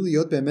השתנו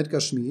להיות באמת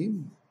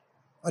גשמיים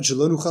עד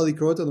שלא נוכל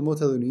לקרוא את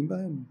עולמות העליונים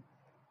בהם?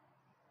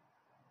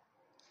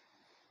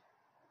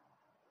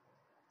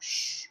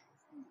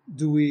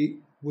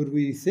 Would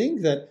we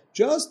think that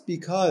just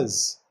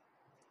because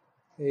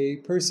a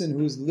person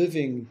who's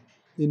living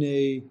in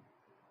a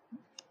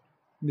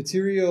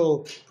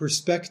material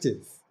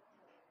perspective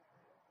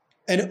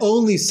and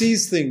only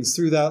sees things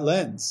through that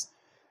lens,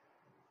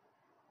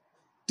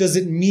 does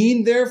it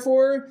mean,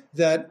 therefore,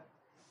 that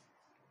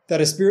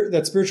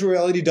spiritual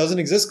reality doesn't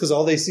exist because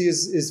all they see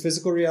is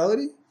physical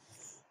reality?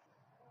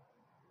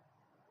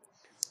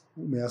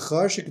 And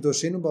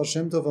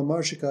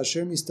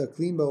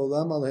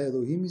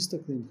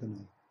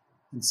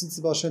since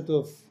the Baal Shem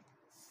Tov,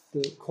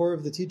 the core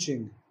of the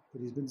teaching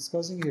that he's been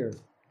discussing here,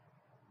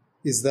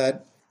 is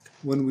that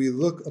when we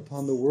look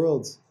upon the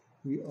world,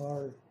 we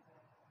are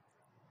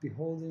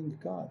beholding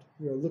God.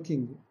 We are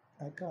looking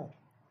at God.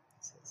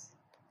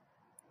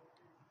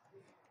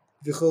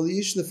 V'chol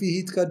ish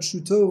lefi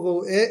hitkadshuto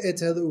ro'eh et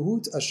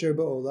elohut asher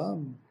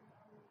ba'olam.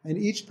 And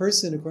each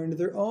person, according to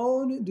their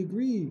own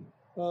degree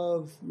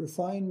of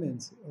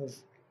refinement, of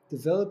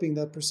developing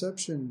that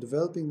perception,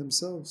 developing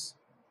themselves,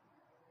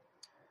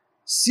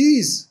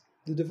 sees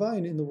the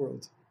divine in the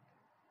world.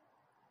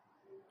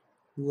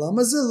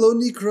 Lama ze lo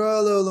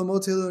nikra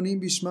le'olamot elonim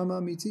bishmam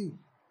ha'amiti?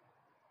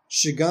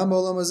 Shegam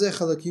ha'olam hazeh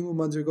chalakim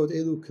u'madrigot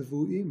elu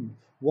kavuim.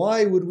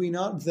 Why would we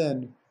not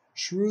then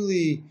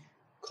truly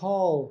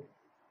call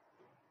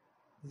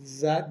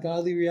that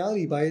godly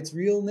reality by its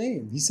real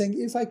name? He's saying,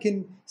 if I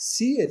can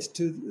see it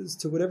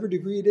to whatever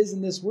degree it is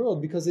in this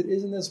world, because it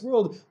is in this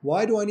world,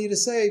 why do I need to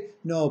say,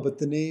 no, but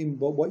the name,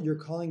 but what you're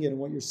calling it and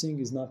what you're seeing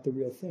is not the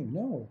real thing?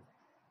 No.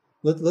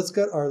 Let's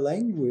get our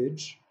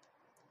language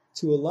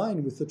to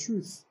align with the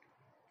truth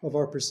of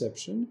our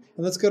perception,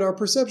 and let's get our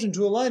perception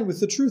to align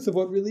with the truth of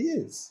what really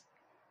is.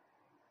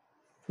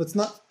 Let's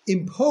not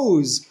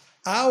impose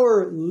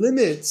our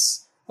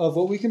limits of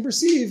what we can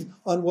perceive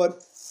on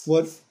what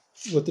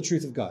the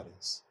truth of God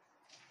is.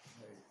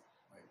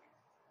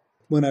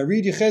 When I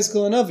read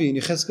Yechezkel Hanavi, and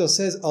Yechezkel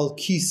says al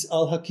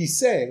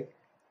hakiseh,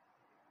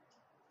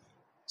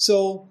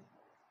 so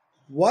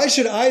why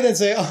should I then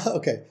say,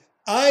 okay,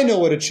 I know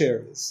what a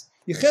chair is?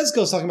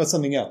 Yechezkel is talking about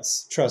something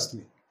else, trust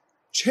me.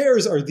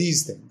 Chairs are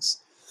these things.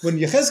 When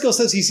Yechezkel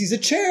says he sees a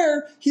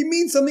chair, he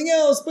means something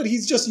else, but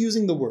he's just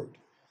using the word.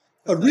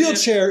 A real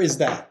chair is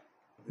that.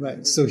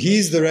 Right. So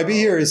the Rebbe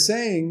here is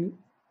saying,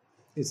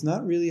 it's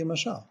not really a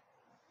mashal.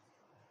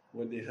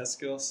 What the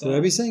Yechezkel saw? The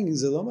Rebbe is saying,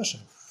 Zelo mashal.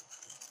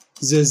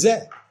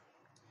 Zezeh.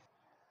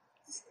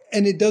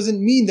 And it doesn't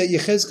mean that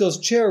Yechezkel's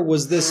chair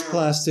was this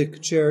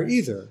plastic chair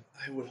either.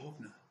 I would hope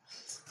not.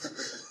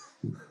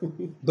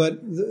 But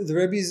the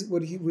Rebbe's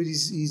what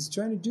he's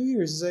trying to do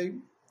here is say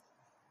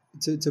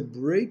to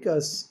break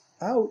us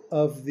out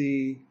of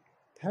the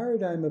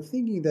paradigm of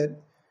thinking that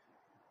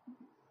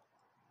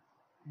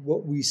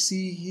what we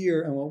see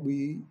here and what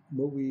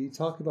we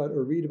talk about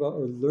or read about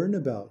or learn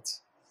about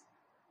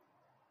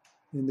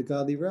in the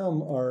godly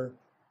realm are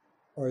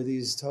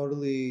these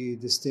totally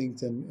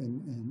distinct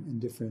and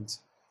different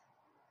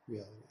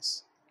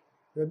realities.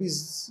 The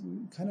Rebbe's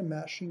kind of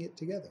mashing it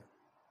together.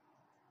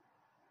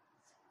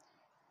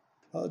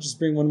 I'll just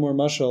bring one more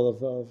mashal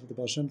of the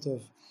Baal Shem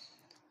Tov.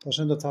 Baal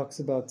Shem Tov talks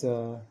about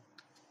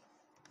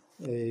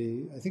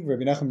I think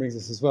Rabbi Nachman brings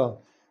this as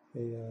well,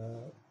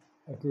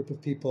 a group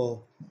of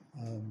people,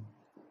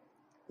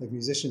 like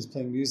musicians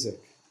playing music,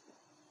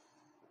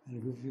 and a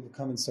group of people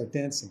come and start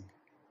dancing.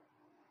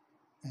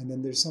 And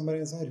then there's somebody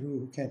inside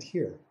who can't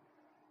hear.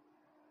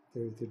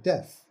 They're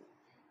deaf.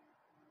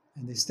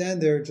 And they stand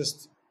there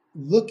just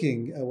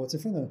looking at what's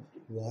in front of them.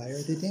 Why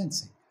are they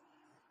dancing?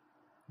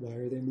 Why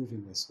are they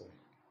moving this way?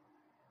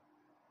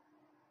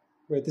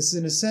 Right, this is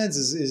in a sense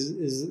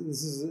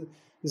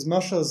this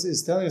mashal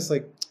is telling us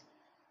like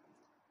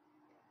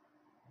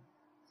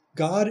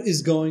God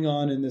is going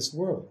on in this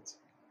world,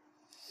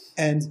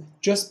 and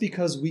just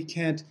because we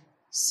can't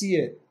see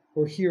it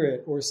or hear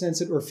it or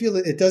sense it or feel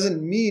it, it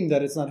doesn't mean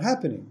that it's not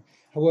happening.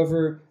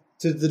 However,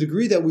 to the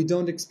degree that we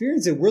don't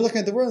experience it, we're looking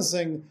at the world and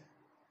saying,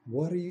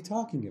 "What are you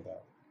talking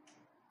about?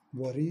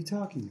 What are you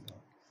talking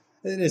about?"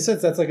 In a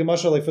sense, that's like a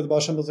mashal, like for the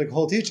Baal Shem Tov's like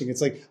whole teaching. It's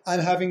like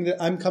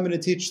I'm coming to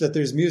teach that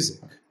there's music.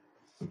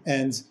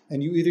 And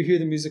you either hear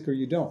the music or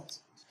you don't.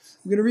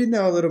 I'm going to read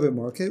now a little bit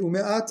more. Okay, he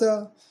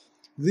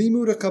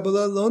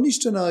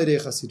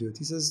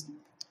says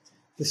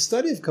the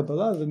study of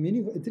Kabbalah, the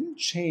meaning, it didn't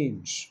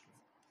change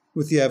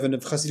with the advent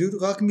of Chassidut.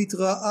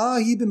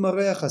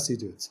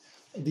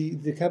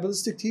 The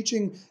Kabbalistic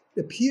teaching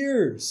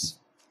appears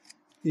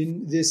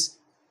in this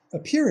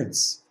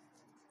appearance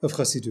of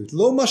Chassidut.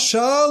 Lo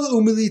mashal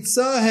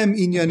u'militza hem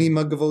inyanim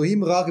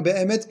hagavohim rak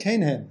be'emet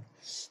ken hem.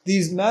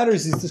 These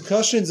matters, these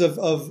discussions of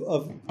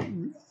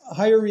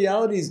higher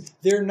realities,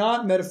 they're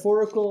not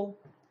metaphorical,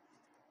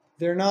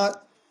 they're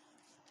not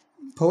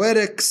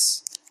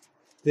poetics,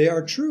 they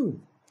are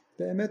true.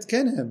 Be'emet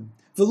kenhem.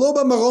 V'lo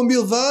b'marom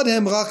bilvad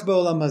hem rak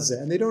ba'olam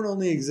hazeh. And they don't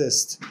only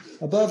exist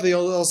above, they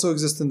also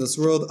exist in this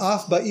world.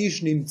 Af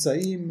ba'ish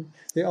nimtzaim.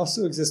 They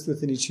also exist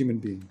within each human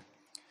being.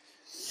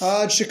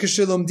 Ad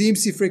shekashelomdim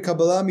sifrei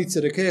Kabbalah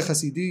mitzedekei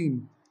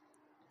chasidim.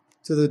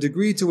 To the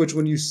degree to which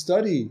when you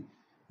study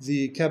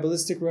the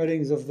Kabbalistic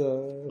writings of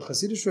the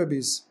Hasidic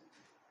rabbis,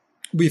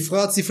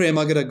 Bifrat Sifrei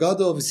Magid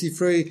Agadol,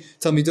 Sifrei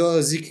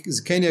Talmido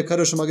Zikenia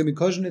Kadosh Magid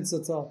Mikozhnitz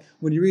Zatzal.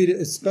 When you read it,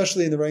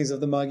 especially in the writings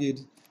of the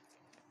Magid,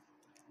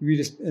 you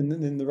read it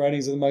in the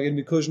writings of the Magid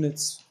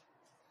Mikozhnitz.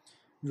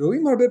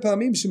 Roim harbe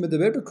pamim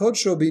shemedaber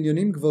bekodsho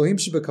b'inyonim gvohim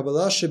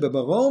shebekabbalah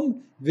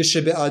shebebarom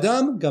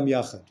v'shebe'adam gam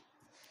yachad.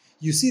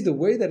 You see the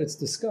way that it's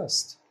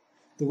discussed,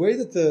 the way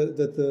that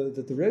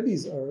the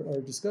rabbis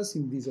are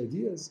discussing these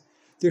ideas.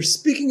 They're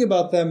speaking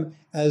about them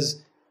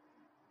as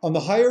on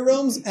the higher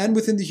realms and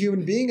within the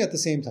human being at the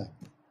same time.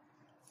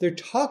 They're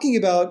talking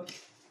about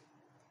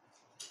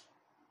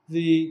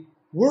the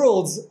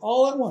worlds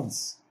all at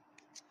once.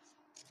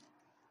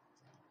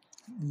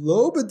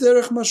 Lo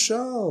b'derech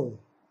mashal.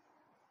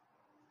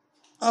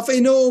 It's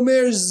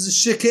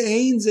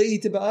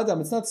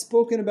not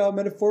spoken about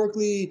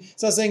metaphorically.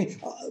 It's not saying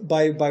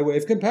by way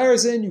of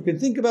comparison. You can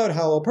think about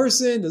how a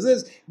person does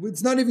this.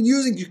 It's not even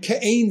using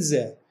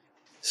ke'einze.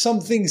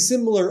 Something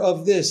similar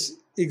of this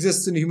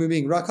exists in a human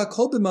being.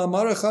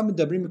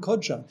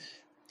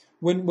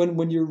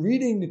 When you're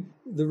reading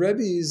the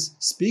Rebbes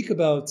speak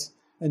about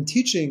and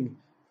teaching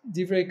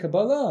Divrei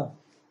Kabbalah,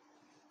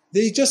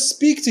 they just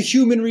speak to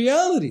human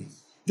reality.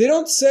 They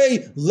don't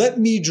say, let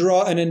me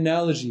draw an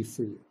analogy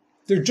for you.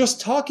 They're just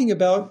talking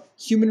about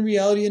human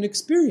reality and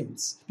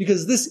experience,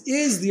 because this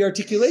is the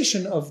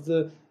articulation of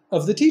the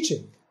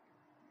teaching.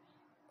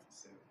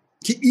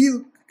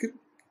 Could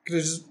I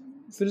just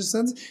finish the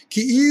sentence?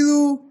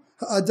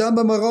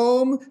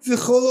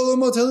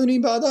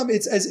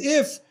 It's as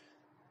if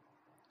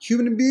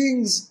human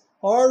beings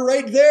are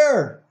right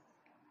there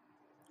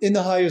in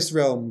the highest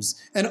realms,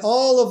 and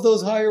all of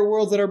those higher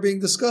worlds that are being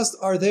discussed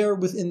are there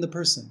within the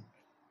person.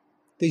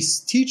 They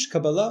teach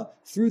Kabbalah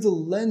through the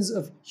lens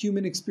of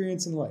human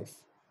experience in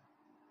life.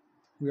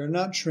 We are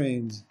not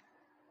trained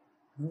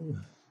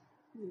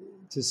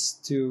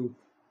to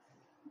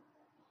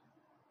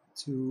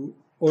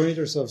orient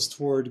ourselves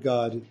toward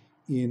God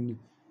in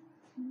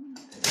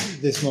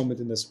this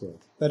moment in this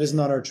world. That is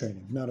not our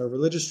training. Not our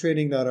religious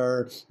training, not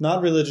our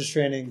non-religious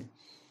training,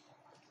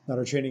 not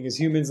our training as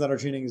humans, not our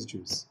training as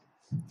Jews.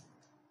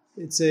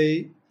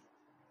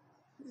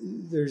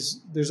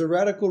 There's a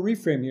radical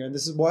reframe here, and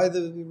this is why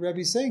the Rebbe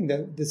is saying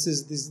that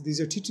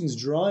these are teachings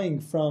drawing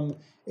from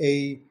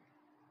a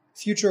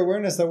future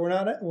awareness that we're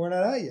not at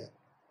yet.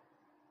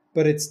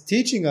 But it's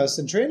teaching us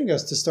and training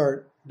us to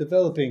start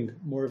developing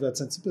more of that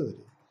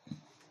sensibility.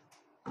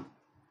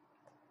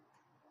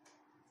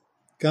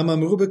 This is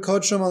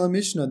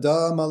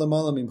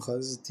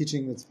a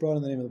teaching that's brought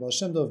in the name of the Baal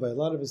Shem Tov by a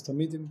lot of his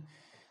Talmidim.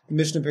 The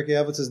Mishnah in Pirkei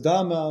Avot says,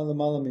 Da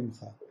ma'alamala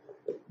mimcha.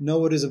 Know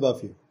what is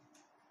above you.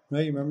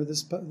 Right? You remember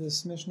this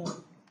Mishnah?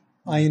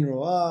 Ayin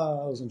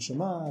ro'ah, ozon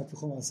shoma'at,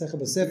 v'chol ma'asecha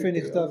b'sefer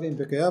nichtavim,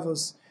 Pirkei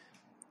Avos.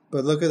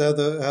 But look at how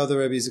the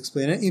Rebbe is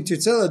explaining it. Im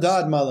tirtzeh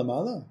lada'at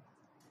ma'alamala,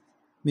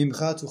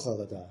 mimcha tuchal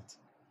lada'at.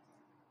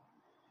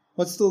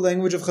 What's the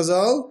language of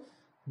Chazal?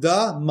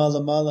 Da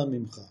ma'alamala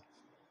mimcha.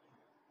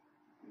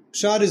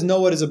 Pshat is know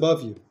what is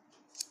above you.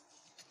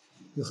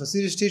 The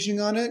Hasidic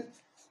teaching on it,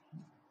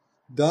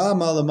 da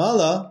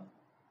malamala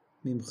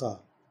mimcha.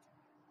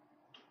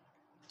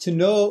 To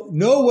know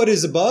what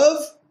is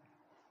above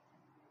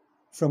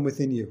from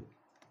within you.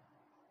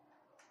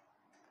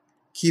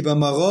 Ki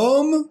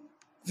b'marom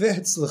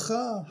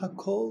ve'etzlecha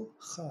hakol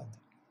chad.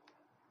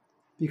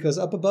 Because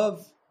up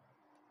above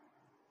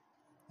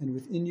and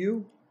within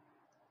you,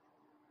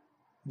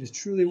 it is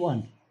truly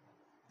one.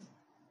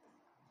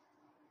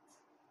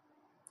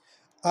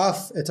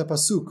 אף את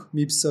הפסוק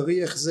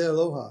מבשרי אחזה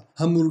אלוה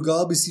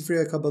המורגל בספרי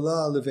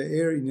הקבלה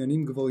לבאר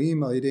עניינים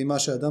גבוהים על ידי מה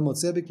שאדם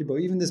מוצא בקרבו.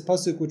 Even this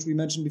pasuk which we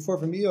mentioned before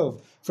from Eov,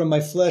 from my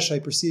flesh I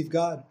perceive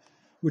God,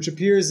 which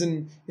appears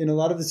in a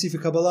lot of the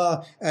Sifrei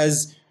Kabbalah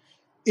as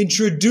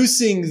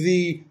introducing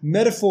the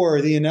metaphor,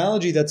 the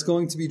analogy that's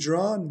going to be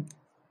drawn.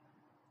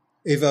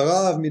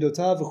 Evarav,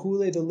 midotav,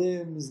 v'chule, the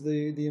limbs,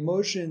 the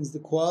emotions, the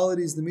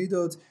qualities, the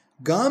midot.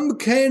 Gam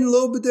ken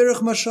lo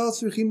b'derech mashal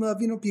tzrichim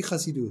la'avino pi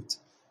chasidut.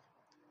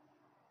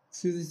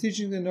 Through the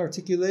teaching and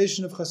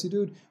articulation of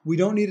Chassidut, we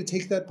don't need to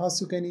take that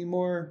pasuk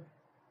anymore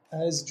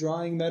as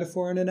drawing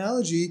metaphor and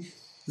analogy.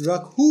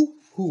 Rak hu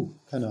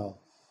kanal.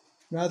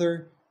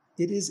 Rather,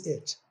 it is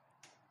it.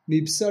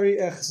 Mibsari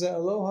echze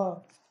aloha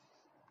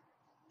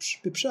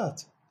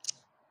bipshat.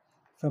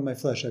 From my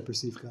flesh I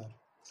perceive God.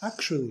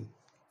 Actually,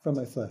 from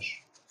my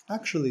flesh.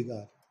 Actually,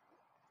 God.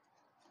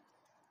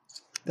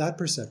 That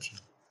perception.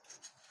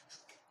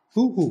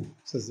 Hu,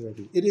 says the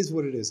Rebbe. It is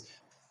what it is.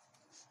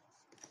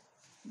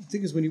 The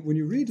thing is, when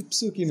you read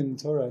psukim in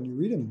Torah and you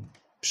read them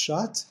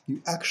pshat,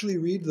 you actually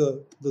read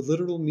the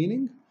literal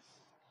meaning,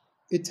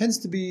 it tends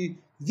to be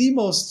the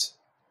most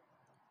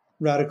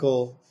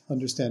radical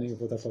understanding of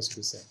what that pasuk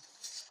is saying.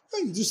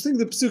 Right, just think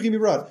the psukim you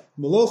brought.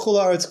 Melo chol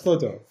haaretz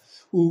kvodo,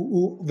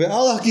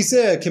 ve'al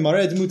hakiseh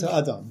kemareh dmut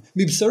ha'adam,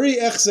 mibsari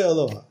echze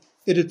Eloha.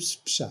 It is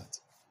pshat.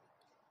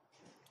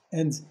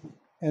 And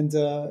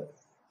the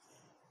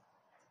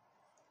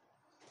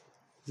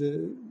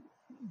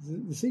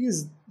thing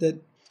is that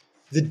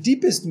the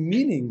deepest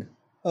meaning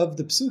of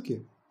the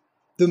psukim,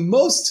 the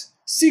most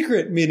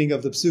secret meaning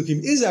of the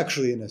psukim, is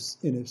actually in a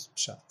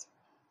pshat.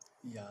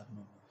 Yad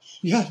mamash.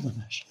 Yad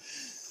mamash.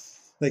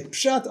 Like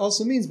pshat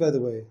also means, by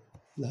the way,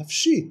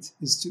 lafshit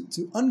is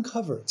to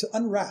uncover, to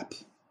unwrap,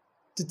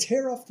 to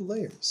tear off the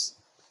layers.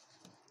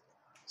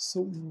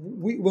 So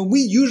when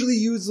we usually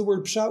use the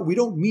word pshat, we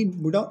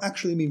don't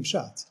actually mean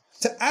pshat.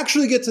 To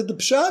actually get to the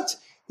pshat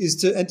is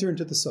to enter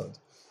into the sod.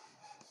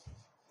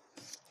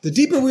 The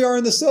deeper we are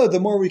in the sod, the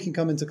more we can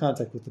come into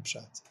contact with the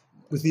pshat,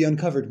 with the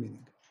uncovered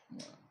meaning.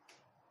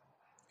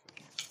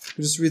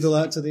 We'll just read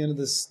to the end of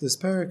this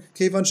parak.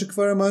 Kevan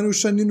shekvar amanu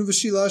shaninu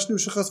v'shilashnu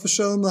shechas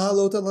v'shalom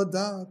lahalot al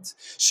hadat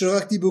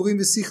sherak diburim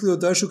v'sichli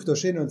odarshu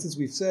k'doshenu. And since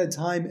we've said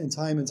time and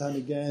time and time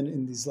again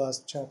in these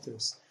last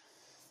chapters,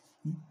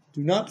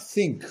 do not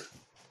think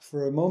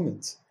for a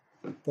moment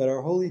that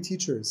our holy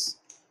teachers,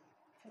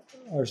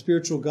 our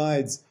spiritual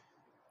guides,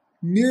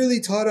 merely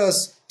taught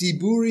us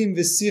diburim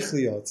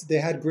v'sichliot. They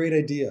had great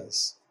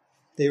ideas.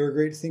 They were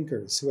great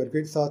thinkers who had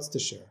great thoughts to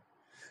share.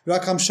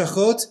 Rak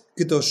hamshachot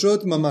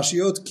kedoshot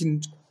mamashiot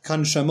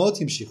kanshamot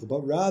himshichu.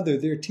 But rather,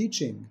 their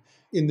teaching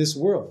in this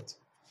world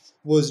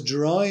was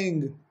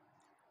drawing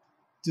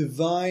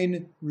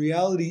divine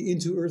reality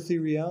into earthly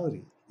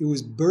reality. It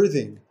was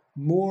birthing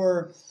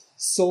more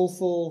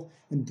soulful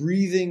and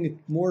breathing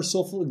more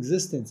soulful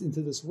existence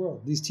into this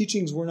world. These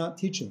teachings were not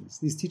teachings.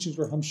 These teachings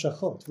were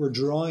hamshachot, were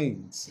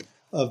drawings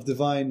of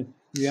divine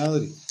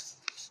reality.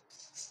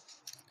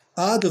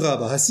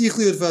 Adrabah,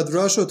 hasichliot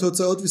v'adrashot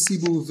totzaot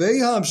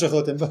v'sibuvei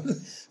ha'hamshachot.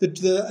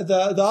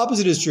 The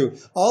opposite is true.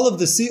 All of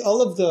the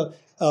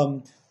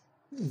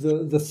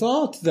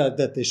thought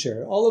that they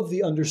shared, all of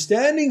the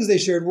understandings they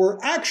shared were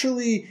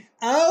actually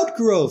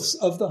outgrowths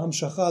of the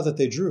hamshacha that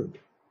they drew.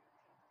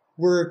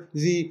 Were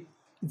the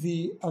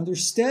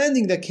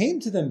understanding that came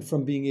to them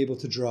from being able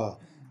to draw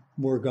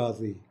more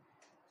godly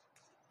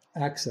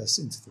access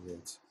into the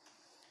world.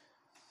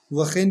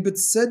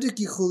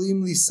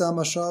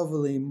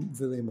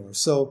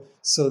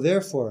 So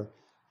therefore,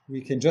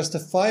 we can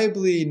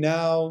justifiably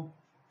now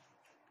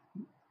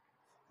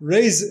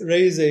raise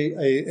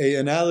a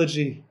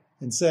analogy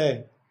and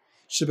say,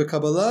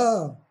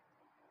 Shebekabbalah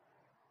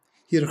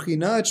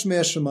hirchina et shmei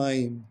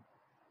hashamayim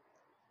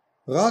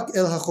rak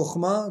el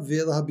hachochma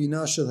ve'el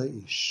habina shel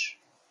ha'ish.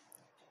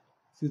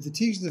 Through the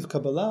teachings of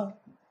Kabbalah,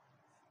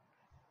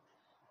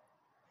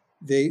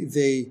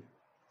 they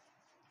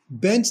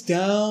bent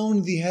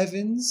down the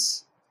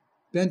heavens,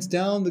 bent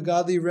down the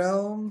godly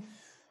realm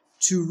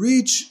to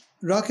reach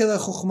rak el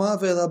hachochma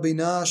ve'el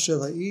habina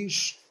shel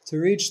ha'ish, to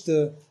reach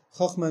the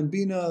chochma and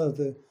bina,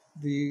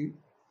 the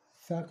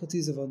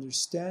faculties of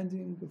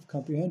understanding, of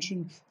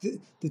comprehension.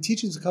 The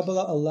teachings of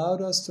Kabbalah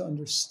allowed us to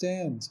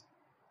understand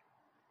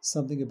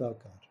something about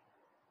God.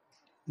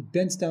 It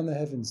bends down the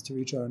heavens to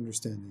reach our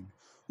understanding.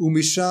 And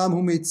from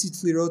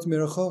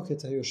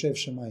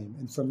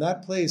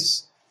that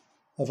place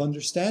of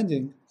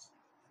understanding,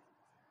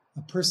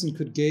 a person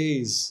could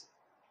gaze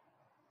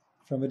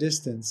from a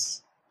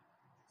distance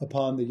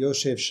upon the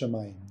Yoshev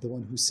Shamayim, the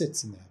one who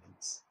sits in the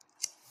heavens.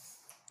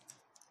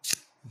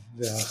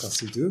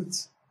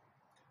 Ve'achassidut,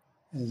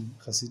 and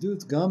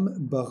Chassidut, gam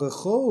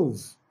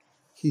barachov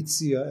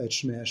hitzia et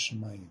shmei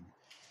hashamayim.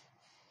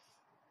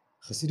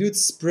 Chassidut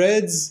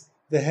spreads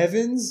the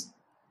heavens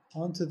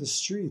onto the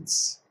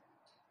streets.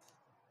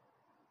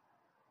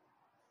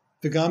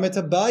 V'gam et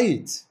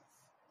habayit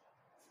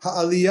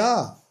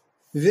ha'aliyah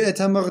ve'et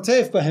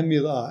hamartef bahem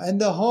mil'ah, and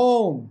the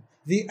home,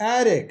 the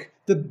attic,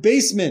 the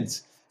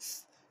basement.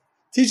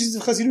 Teachings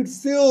of Chassidut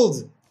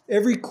filled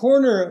every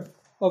corner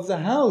of the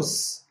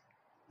house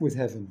with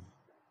heaven.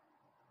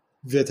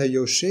 Ve'et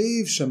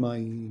hayoshev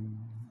shamayim,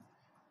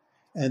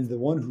 and the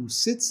one who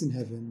sits in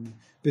heaven,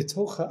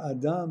 betoch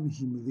ha'adam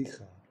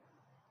himlicha.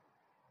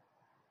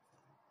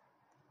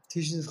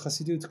 Teachings of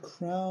Chassidut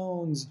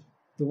crowns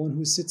the one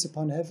who sits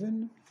upon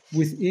heaven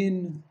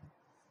within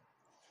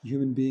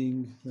human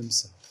being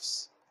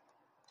themselves.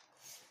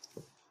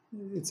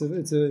 It's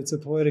a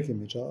poetic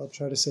image. I'll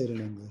try to say it in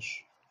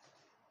English.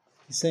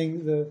 He's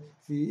saying the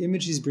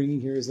image he's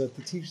bringing here is that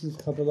the teachings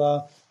of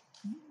Kabbalah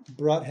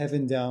brought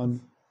heaven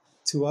down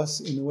to us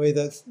in a way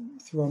that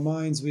through our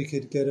minds we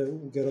could get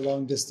a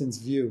long distance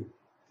view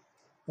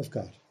of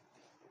God.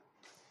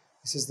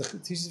 He says the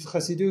teachings of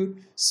Chassidut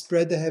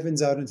spread the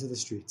heavens out into the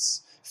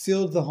streets,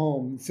 filled the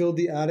home, filled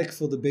the attic,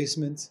 filled the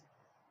basement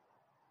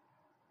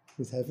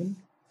with heaven,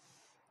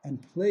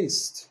 and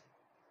placed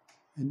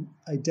and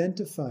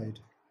identified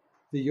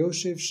the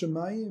Yoshev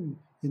Shamayim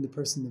in the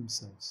person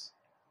themselves.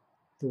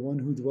 The one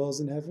who dwells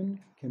in heaven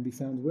can be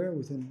found where?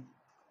 Within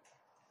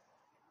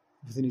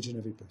each and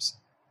every person.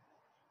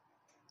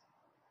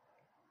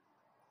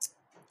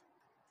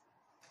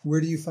 Where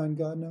do you find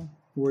God now?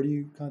 Where do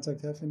you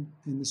contact heaven?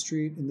 In the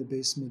street, in the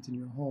basement, in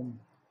your home.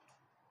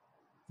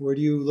 Where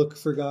do you look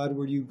for God?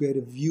 Where do you get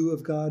a view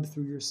of God?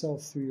 Through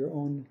yourself, through your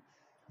own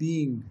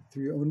being,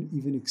 through your own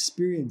even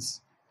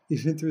experience,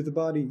 even through the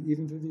body,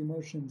 even through the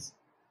emotions.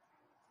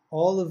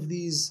 All of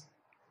these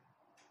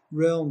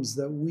realms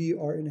that we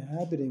are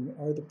inhabiting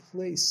are the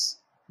place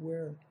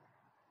where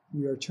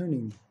we are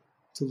turning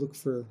to look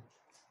for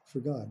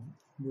God,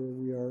 where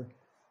we are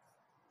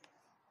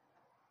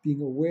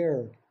being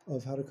aware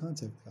of how to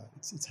contact God.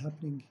 It's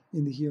happening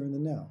in the here and the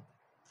now.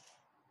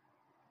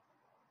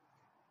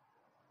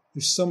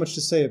 There's so much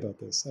to say about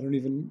this. I don't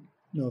even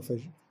know if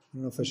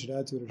I should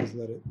add to it or just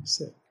let it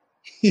sit.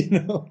 You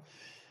know.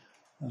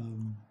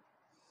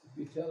 If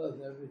you tell us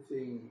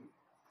everything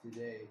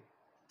today,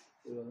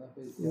 it will not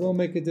make it won't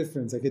make a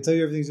difference. I can tell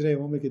you everything today. It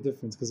won't make a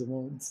difference because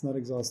it's not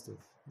exhaustive.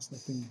 There's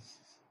nothing. You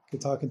can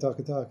talk and talk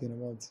and talk, and it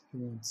won't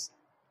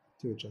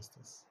do it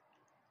justice.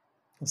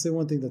 I'll say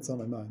one thing that's on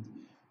my mind.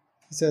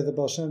 He said the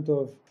Baal Shem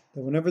Tov,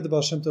 that whenever the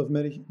Baal Shem Tov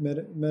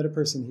met a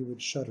person, he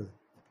would shudder.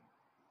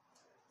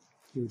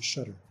 He would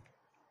shudder.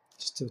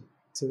 Just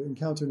to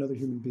encounter another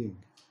human being.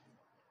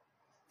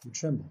 He would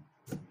tremble.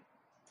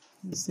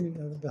 Where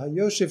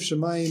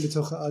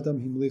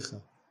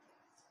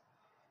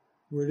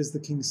does the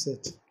king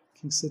sit? The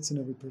king sits in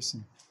every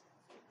person.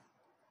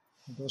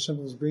 And Baal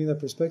Shem was bringing that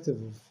perspective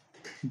of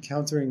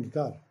encountering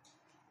God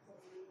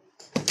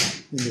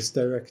in this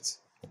direct,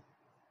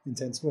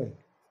 intense way.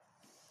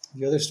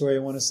 The other story I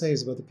want to say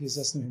is about the Pius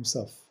Esner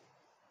himself.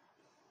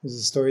 This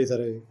is a story that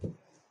I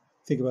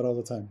think about all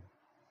the time.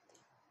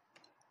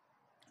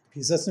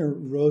 Pius Esner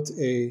wrote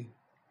a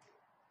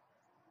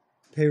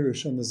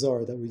Perush on the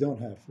Zohar that we don't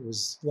have. It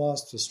was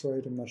lost,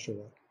 destroyed, I'm not sure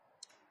what.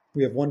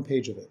 We have one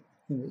page of it.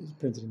 It was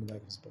printed in the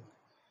back of his book.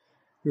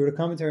 He wrote a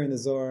commentary on the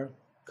Zohar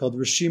called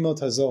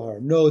Rishimot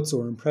HaZohar, notes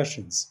or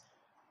impressions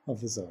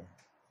of the Zohar.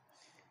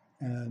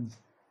 And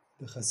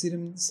the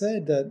Hasidim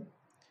said that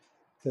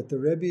the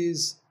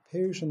Rebbe's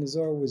Perush on the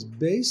Zohar was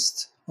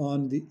based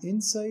on the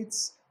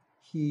insights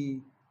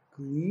he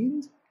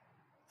gleaned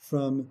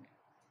from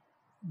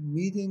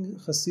meeting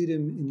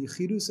Hasidim in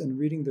Yechidus and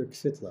reading their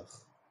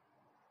Kfitlach.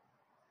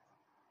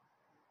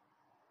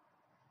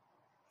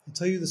 I'll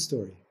tell you the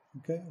story,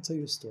 okay? I'll tell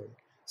you a story.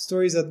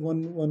 Story is that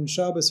one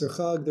Shabbos or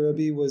Chag, the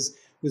Rebbe was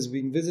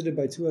being visited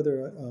by two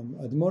other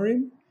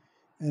Admorim,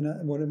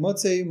 and when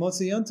Motzei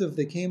Yontiv,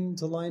 they came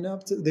to line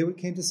up, they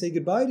came to say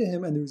goodbye to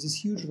him, and there was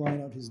this huge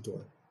line out his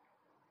door.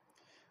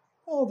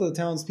 All the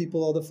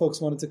townspeople, all the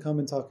folks wanted to come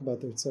and talk about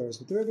their tzaras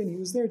with the Rebbe, and he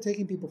was there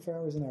taking people for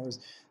hours and hours.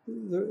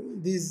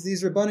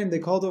 These Rabbanim, they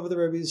called over the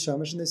Rebbe's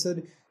Shamash, and they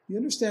said, you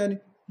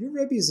understand, your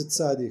Rebbe is a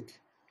tzaddik.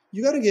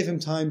 You got to give him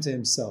time to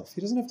himself.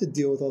 He doesn't have to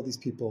deal with all these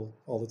people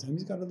all the time.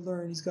 He's got to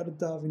learn, he's got to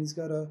daven, he's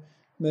got to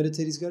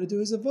meditate, he's got to do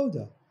his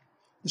avoda.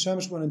 The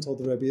Shamash went and told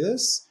the Rebbe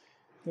this.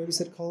 The Rebbe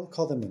said, call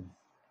them in.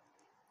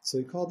 So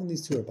he called in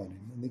these two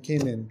Rabbanim, and they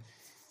came in,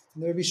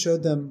 and the Rebbe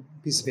showed them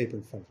a piece of paper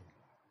in front of them.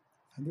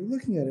 And they're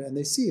looking at it, and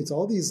they see it's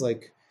all these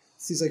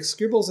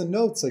scribbles and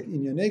notes, like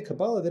in Yonei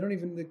Kabbalah.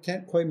 They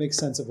can't quite make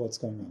sense of what's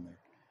going on there.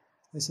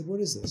 They said,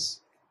 what is this?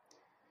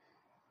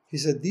 He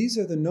said, these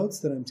are the notes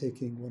that I'm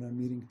taking when I'm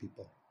meeting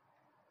people.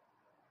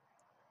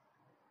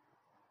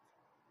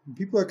 When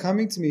people are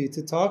coming to me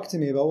to talk to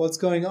me about what's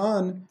going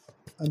on,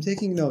 I'm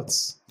taking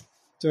notes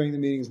during the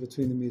meetings,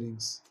 between the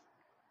meetings.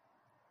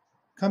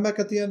 Come back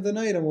at the end of the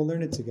night and we'll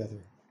learn it together.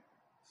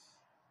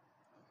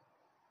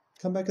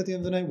 Come back at the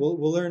end of the night,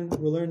 we'll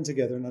learn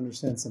together and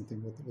understand something,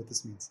 what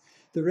this means.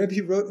 The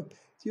Rebbe wrote, do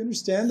you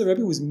understand? The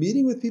Rebbe was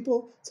meeting with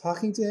people,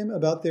 talking to him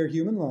about their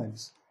human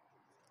lives,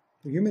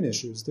 their human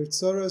issues, their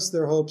tzaras,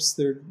 their hopes,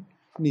 their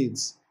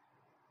needs.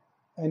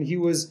 And he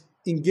was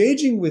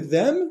engaging with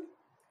them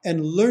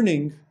and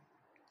learning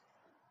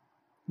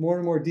more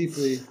and more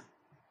deeply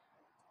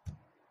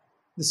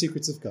the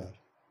secrets of God,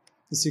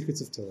 the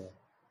secrets of Torah,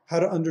 how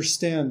to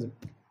understand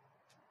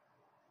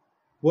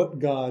what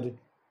God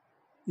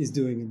is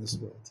doing in this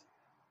world.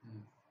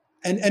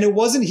 And it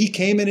wasn't he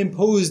came and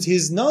imposed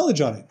his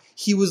knowledge on it.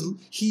 He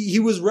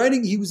was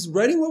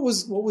writing what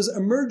was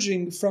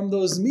emerging from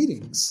those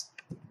meetings.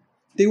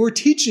 They were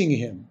teaching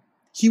him.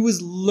 He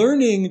was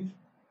learning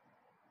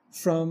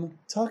from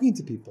talking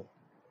to people.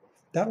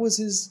 That was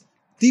his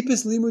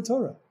deepest limud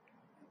Torah.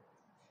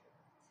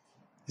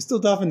 I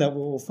still daven that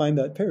we'll find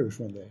that Perush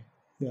one day.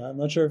 Yeah, I'm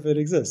not sure if it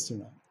exists or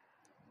not.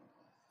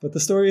 But the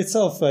story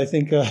itself, I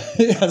think,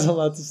 has a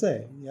lot to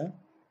say. Yeah,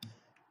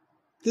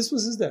 this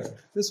was his derech.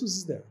 This was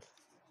his derech.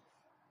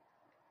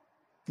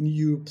 And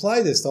you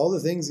apply this to all the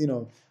things,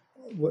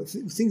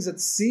 things that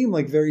seem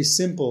like very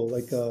simple,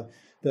 like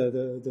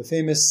the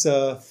famous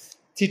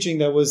teaching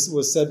that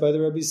was said by the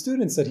Rebbe's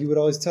students, that he would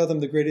always tell them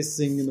the greatest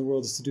thing in the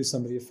world is to do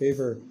somebody a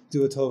favor,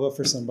 do a tova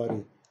for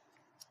somebody.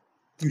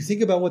 You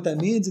think about what that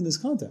means in this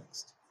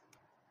context.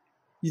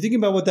 You think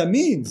about what that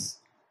means.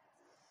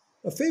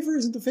 A favor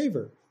isn't a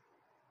favor.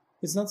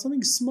 It's not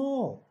something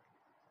small.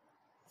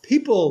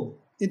 People,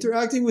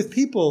 interacting with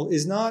people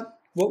is not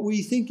what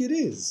we think it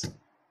is.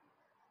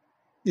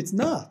 It's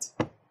not.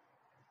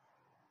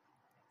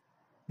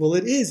 Well,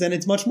 it is, and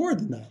it's much more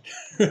than that.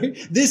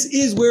 Right? This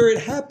is where it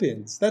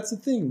happens. That's the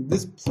thing.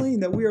 This plane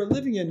that we are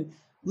living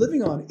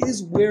on,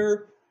 is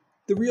where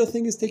the real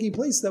thing is taking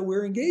place that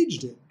we're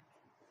engaged in.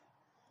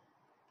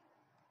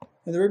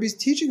 And the Rebbe is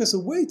teaching us a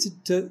way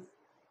to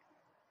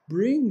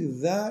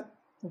bring that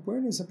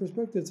awareness and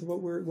perspective to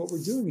what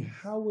we're doing,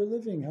 how we're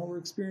living, how we're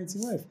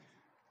experiencing life.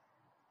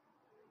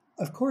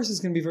 Of course, it's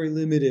going to be very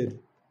limited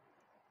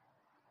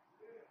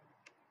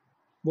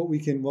what we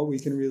can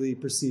really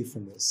perceive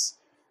from this.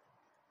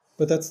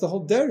 But that's the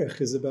whole derech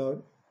is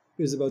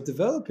about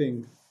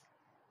developing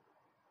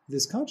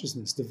this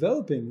consciousness,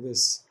 developing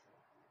this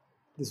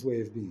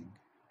way of being.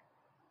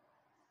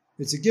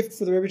 It's a gift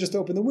for the Rebbe just to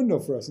open the window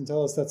for us and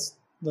tell us that's.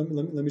 Let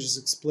me just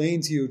explain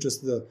to you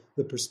just the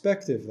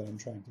perspective that I'm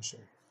trying to share.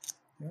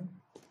 Yeah.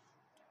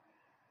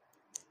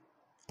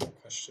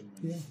 Question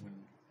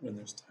when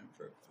there's time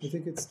for a question. I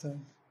think it's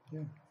time. Yeah.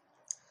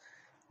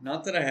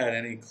 Not that I had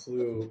any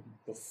clue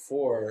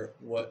before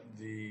what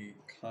the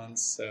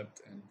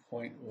concept and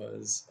point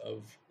was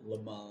of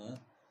Lamala,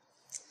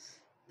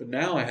 but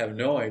now I have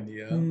no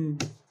idea.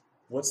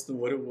 What is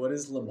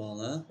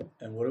Lamala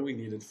and what do we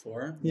need it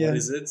for? Yeah. What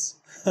is it?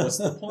 What's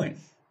the point?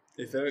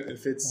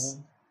 if it's,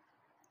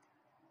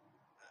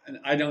 and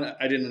I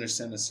didn't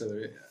understand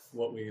necessarily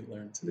what we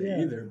learned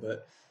today either,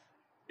 but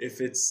if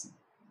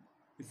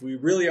we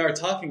really are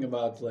talking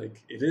about,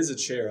 like, it is a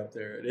chair up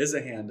there, it is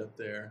a hand up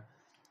there,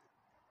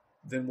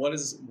 then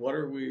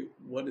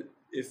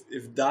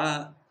if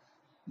da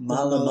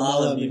mala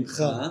mala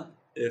mimcha,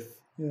 if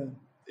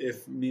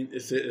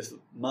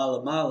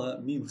mala mala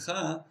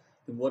mimcha,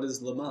 then what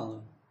is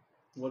lamala?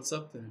 What's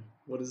up there?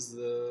 What is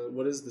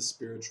the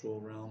spiritual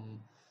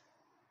realm?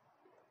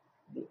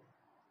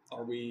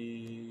 Are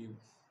we?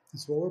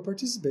 It's what we're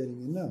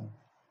participating in now.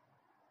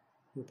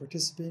 We're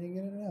participating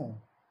in it now.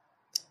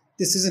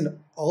 This isn't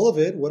all of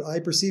it. What I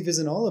perceive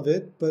isn't all of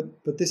it,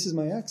 but this is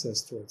my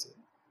access towards it.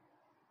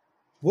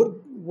 What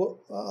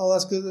I'll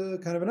ask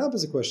kind of an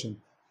opposite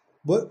question.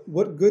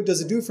 What good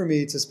does it do for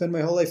me to spend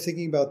my whole life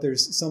thinking about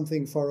there's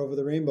something far over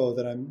the rainbow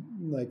that I'm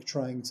like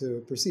trying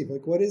to perceive?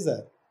 Like, what is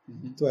that?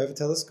 Mm-hmm. Do I have a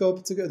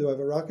telescope to go? Do I have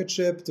a rocket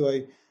ship? Do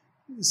I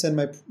send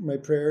my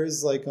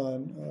prayers like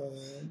on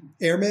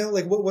airmail?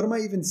 Like, what am I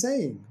even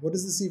saying? What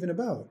is this even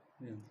about?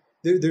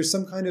 Yeah. There's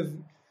some kind of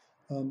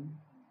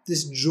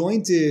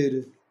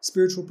disjointed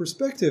spiritual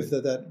perspective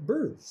that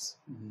births.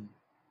 Mm-hmm.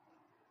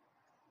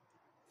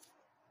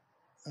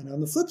 And on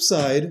the flip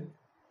side,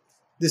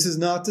 this is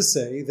not to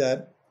say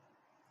that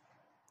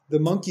the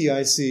monkey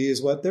I see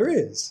is what there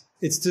is.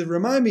 It's to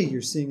remind me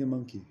you're seeing a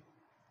monkey.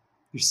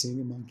 You're seeing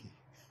a monkey.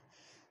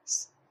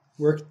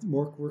 Work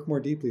more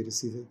deeply to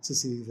see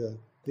the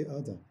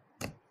Adam.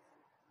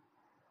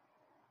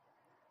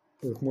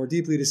 Work more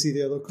deeply to see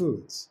the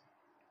Elokuts.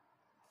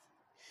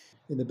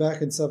 In the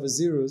back in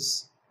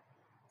Savazirus,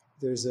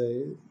 there's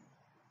in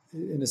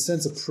a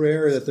sense, a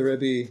prayer that the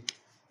Rebbe.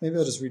 Maybe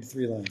I'll just read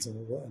 3 lines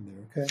and we'll end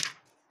there. Okay.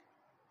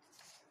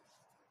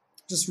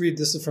 Just read.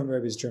 This is from the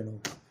Rebbe's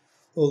journal.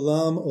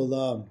 Olam,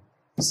 olam,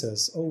 he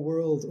says. O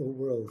world,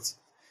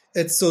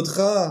 et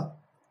sodcha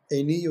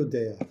eini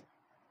yodea.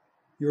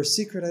 Your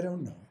secret, I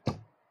don't know it.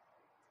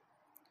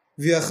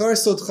 V'achar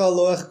sodcha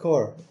lo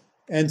echkor.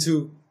 And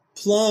to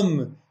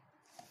plumb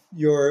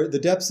the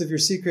depths of your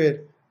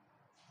secret,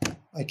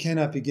 I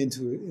cannot begin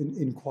to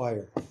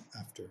inquire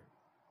after.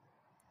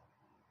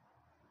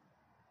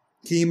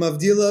 Ki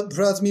mavdila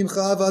prat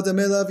mimcha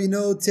v'adamela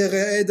vino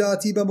tereh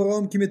da'ati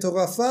b'marom ki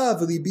metorafa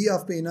v'libi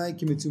af b'einai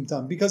ki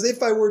mitumtam. Because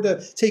if I were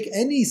to take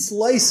any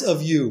slice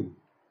of you,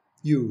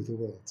 the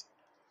world,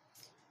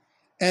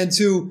 and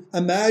to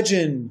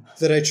imagine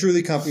that I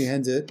truly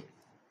comprehend it,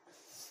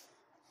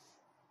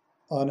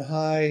 on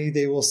high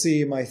they will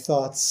see my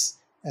thoughts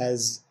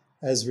as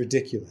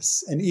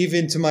ridiculous. And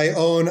even to my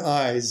own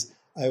eyes,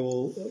 I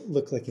will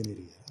look like an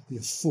idiot. I'll be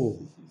a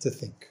fool to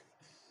think.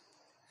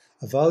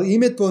 However,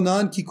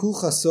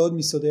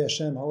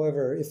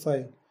 if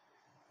I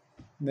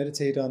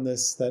meditate on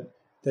this, that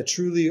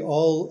truly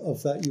all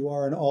of that you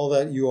are and all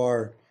that you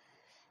are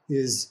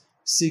is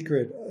a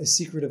secret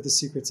of the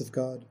secrets of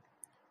God.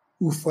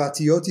 And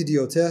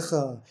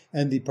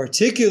the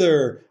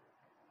particular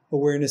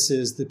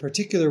awarenesses, the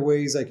particular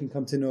ways I can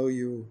come to know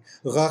you.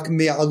 They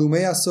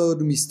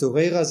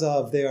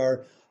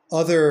are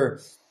other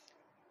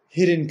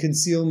hidden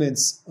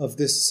concealments of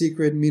this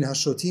secret.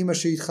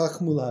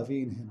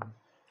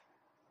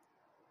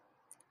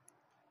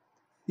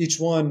 Each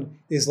one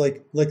is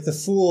like the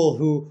fool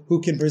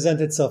who can present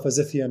itself as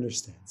if he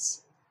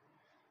understands.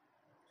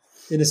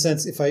 In a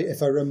sense, if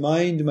I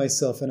remind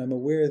myself and I'm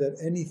aware that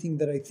anything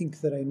that I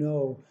think that I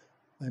know,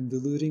 I'm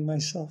deluding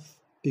myself,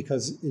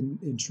 because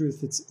in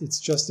truth it's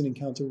just an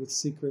encounter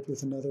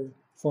with another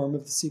form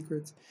of the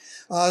secret.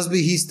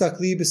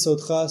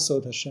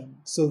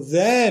 So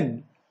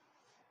then,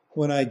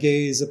 when I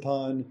gaze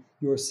upon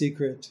your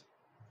secret,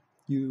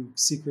 you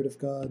secret of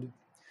God,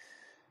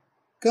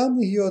 then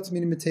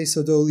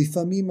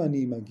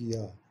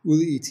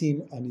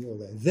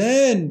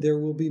there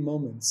will be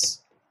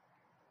moments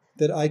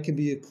that I can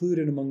be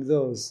included among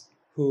those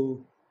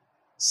who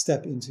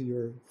step into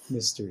your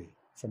mystery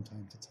from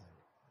time to time.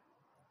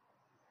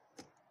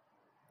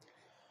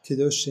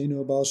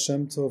 Kedoshenu Baal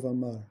Shem Tov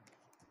Amar,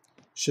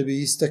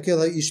 Shebiyistakel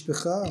ha'ish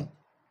b'cha,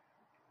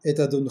 et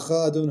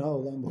adoncha adon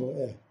ha'olam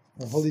ro'eh.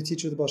 Our holy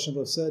teacher, the Baal Shem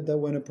Tov, said that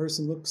when a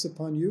person looks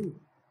upon you,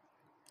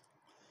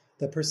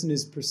 that person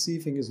is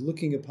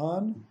looking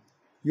upon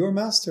your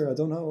master,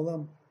 Adon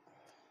ha'olam.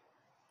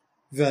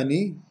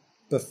 V'ani,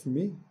 but for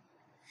me,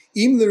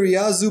 im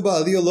l'riyazu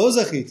ba'aliyah lo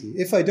zachiti,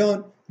 if I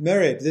don't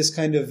merit this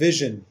kind of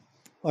vision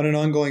on an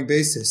ongoing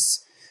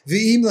basis,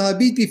 v'im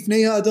l'habit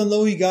b'fnei ha'adon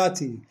lo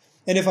higati,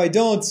 and if I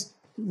don't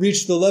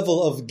reach the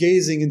level of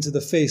gazing into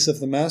the face of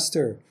the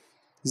master,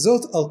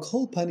 zot al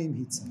kol panim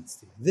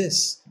hitzatzti,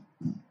 this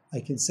I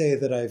can say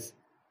that I've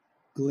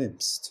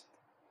glimpsed.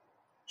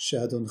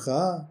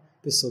 She'adoncha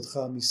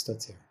besodcha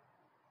mistater.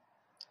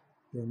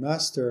 Your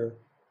master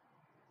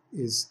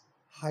is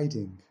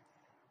hiding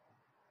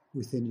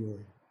within your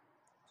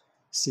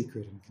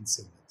secret and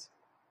concealment.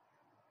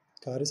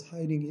 God is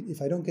hiding.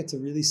 If I don't get to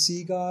really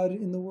see God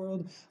in the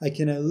world, I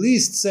can at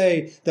least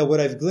say that what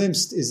I've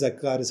glimpsed is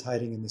that God is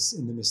hiding in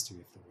the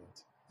mystery of the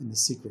world, in the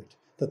secret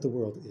that the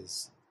world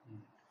is.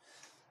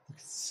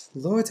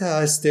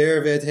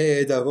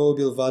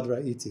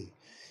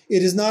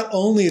 It is not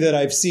only that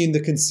I've seen the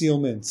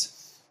concealment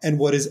and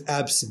what is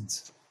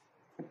absent.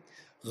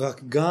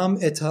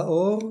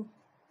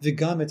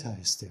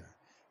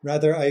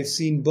 Rather, I've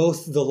seen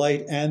both the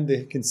light and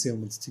the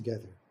concealment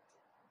together.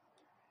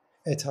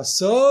 Et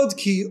hasod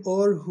ki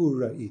or hu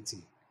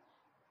ra'iti.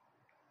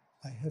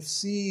 I have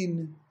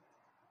seen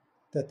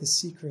that the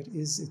secret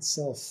is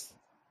itself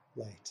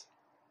light.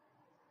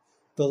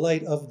 The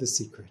light of the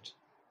secret.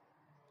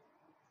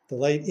 The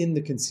light in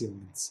the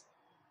concealments.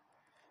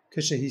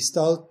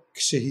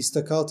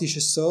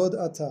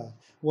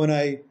 When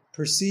I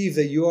perceive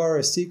that you are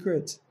a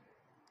secret,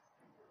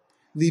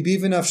 libi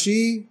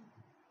v'nafshi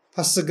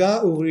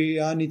hasaga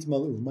uriya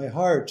nitmalu. My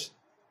heart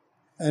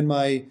and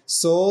my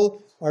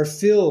soul are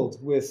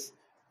filled with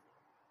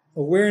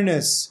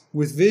awareness,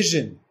 with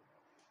vision.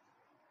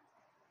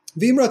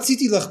 And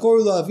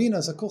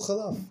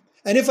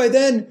if I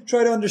then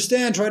try to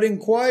understand, try to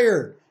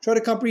inquire, try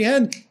to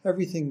comprehend,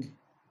 everything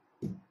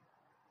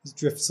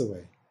drifts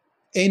away.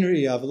 There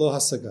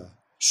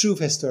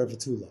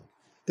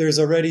is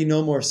already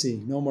no more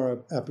seeing, no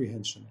more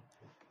apprehension.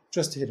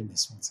 Just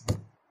hiddenness once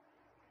again.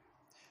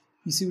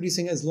 You see what he's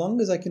saying? As long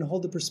as I can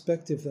hold the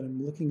perspective that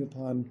I'm looking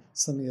upon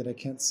something that I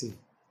can't see,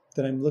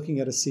 that I'm looking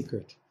at a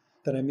secret,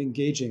 that I'm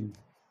engaging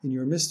in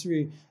your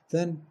mystery,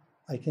 then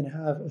I can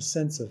have a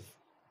sense of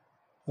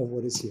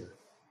what is here.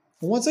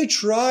 And once I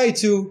try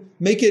to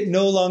make it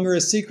no longer a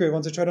secret,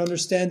 once I try to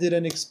understand it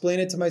and explain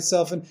it to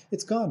myself, and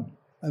it's gone.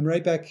 I'm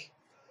right back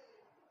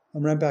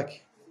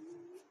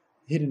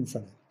hidden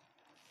from it.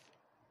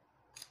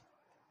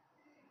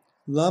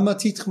 Lama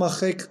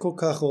titmachek kol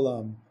kach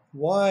olam?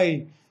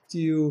 Why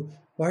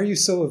are you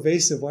so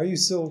evasive? Why are you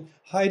so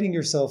hiding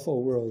yourself, O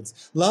worlds?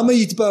 Lama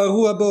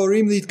yitba'aru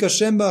haborim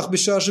litkashem bach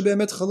b'shar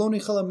shebe'emet chalon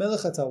nichal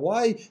hamelech ata?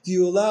 Why do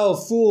you allow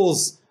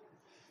fools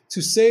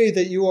to say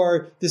that you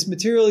are this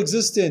material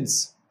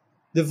existence,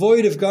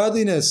 devoid of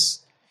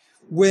godliness,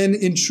 when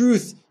in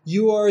truth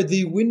you are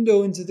the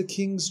window into the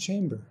king's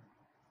chamber?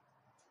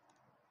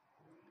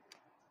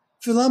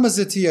 Why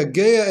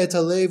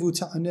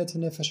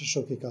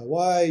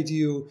do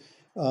you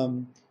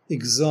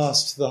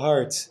exhaust the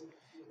heart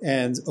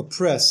and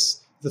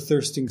oppress the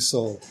thirsting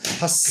soul?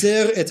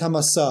 Haser et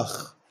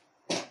hamasach.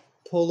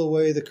 Pull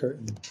away the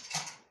curtain.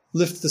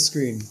 Lift the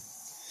screen.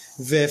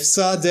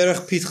 Ve'efsa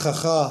derech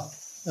pitchacha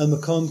el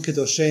makom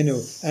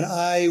kedoshenu. And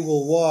I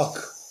will walk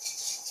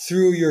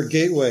through your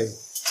gateway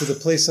to the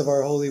place of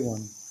our Holy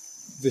One.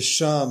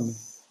 V'sham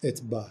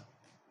et ba.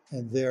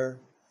 And there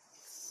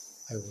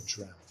I will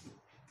drown.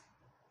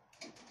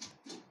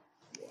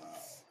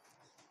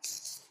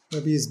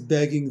 Rabbi is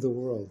begging the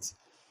world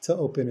to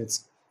open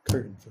its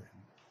curtain for him.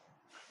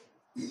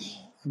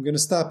 I'm going to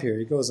stop here.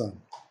 He goes on.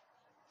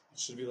 It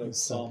should be like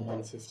Psalm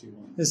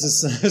 151. This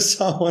is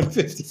Psalm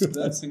 151.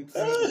 That's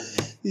incredible.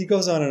 He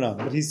goes on and on,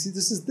 but this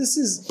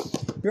is.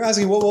 You're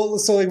asking, well,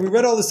 so like we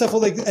read all this stuff,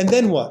 well, like, and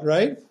then what,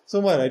 right? So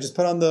what? I just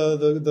put on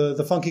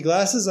the funky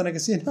glasses and I can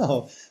see it.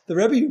 No, the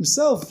Rebbe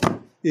himself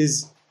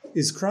is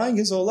crying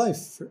his whole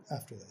life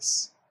after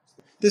this.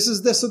 This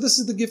is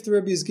the gift the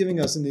Rebbe is giving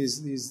us in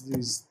these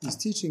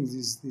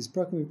teachings, these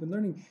prakim we've been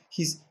learning.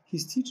 He's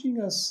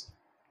teaching us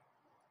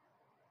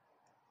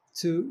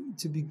to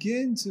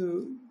begin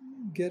to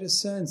get a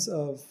sense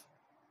of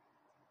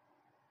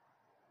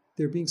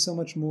there being so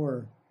much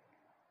more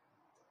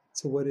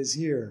to what is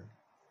here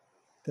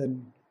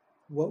than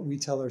what we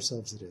tell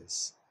ourselves it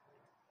is.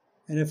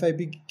 And if I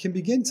can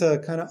begin to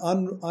kind of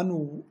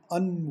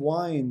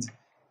unwind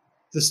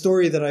the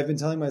story that I've been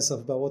telling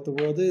myself about what the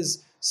world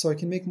is, so I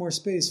can make more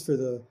space for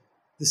the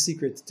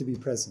secret to be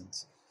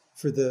present,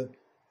 for the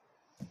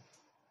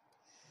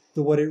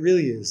what it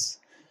really is,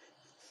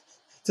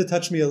 to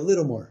touch me a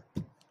little more.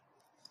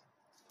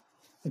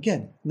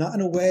 Again, not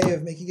in a way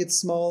of making it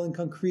small and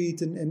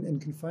concrete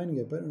and confining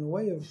it, but in a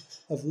way of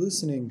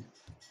loosening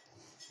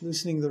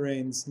the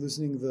reins,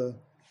 loosening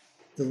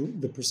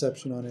the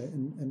perception on it,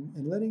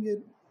 and letting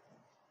it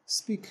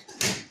speak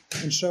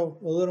and show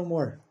a little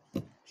more.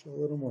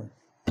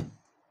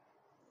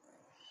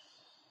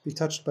 Be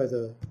touched by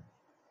the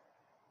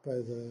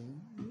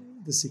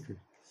secret.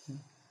 Yeah.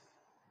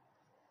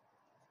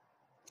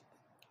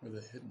 Or the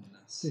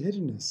hiddenness. The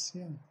hiddenness,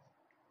 yeah.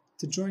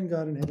 To join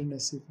God in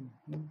hiddenness even.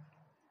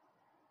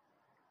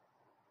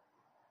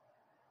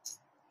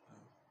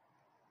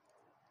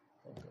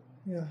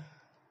 Yeah.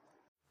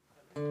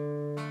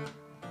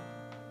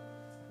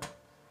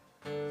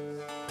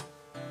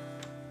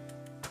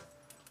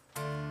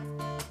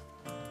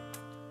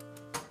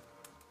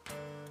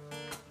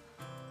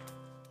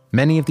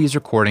 Many of these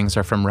recordings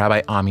are from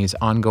Rabbi Ami's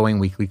ongoing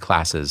weekly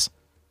classes,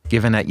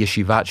 given at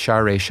Yeshivat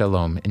Sharei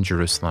Shalom in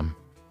Jerusalem.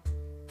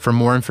 For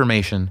more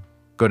information,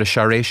 go to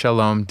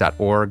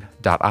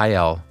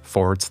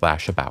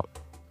shareishalom.org.il/about.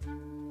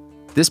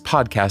 This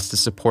podcast is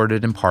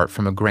supported in part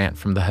from a grant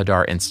from the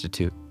Hadar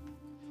Institute.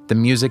 The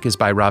music is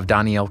by Rav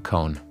Daniel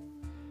Cohn.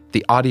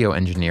 The audio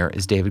engineer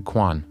is David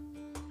Kwan.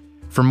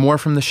 For more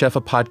from the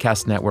Shefa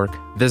Podcast Network,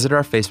 visit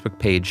our Facebook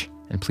page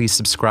And please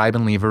subscribe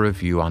and leave a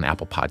review on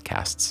Apple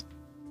Podcasts.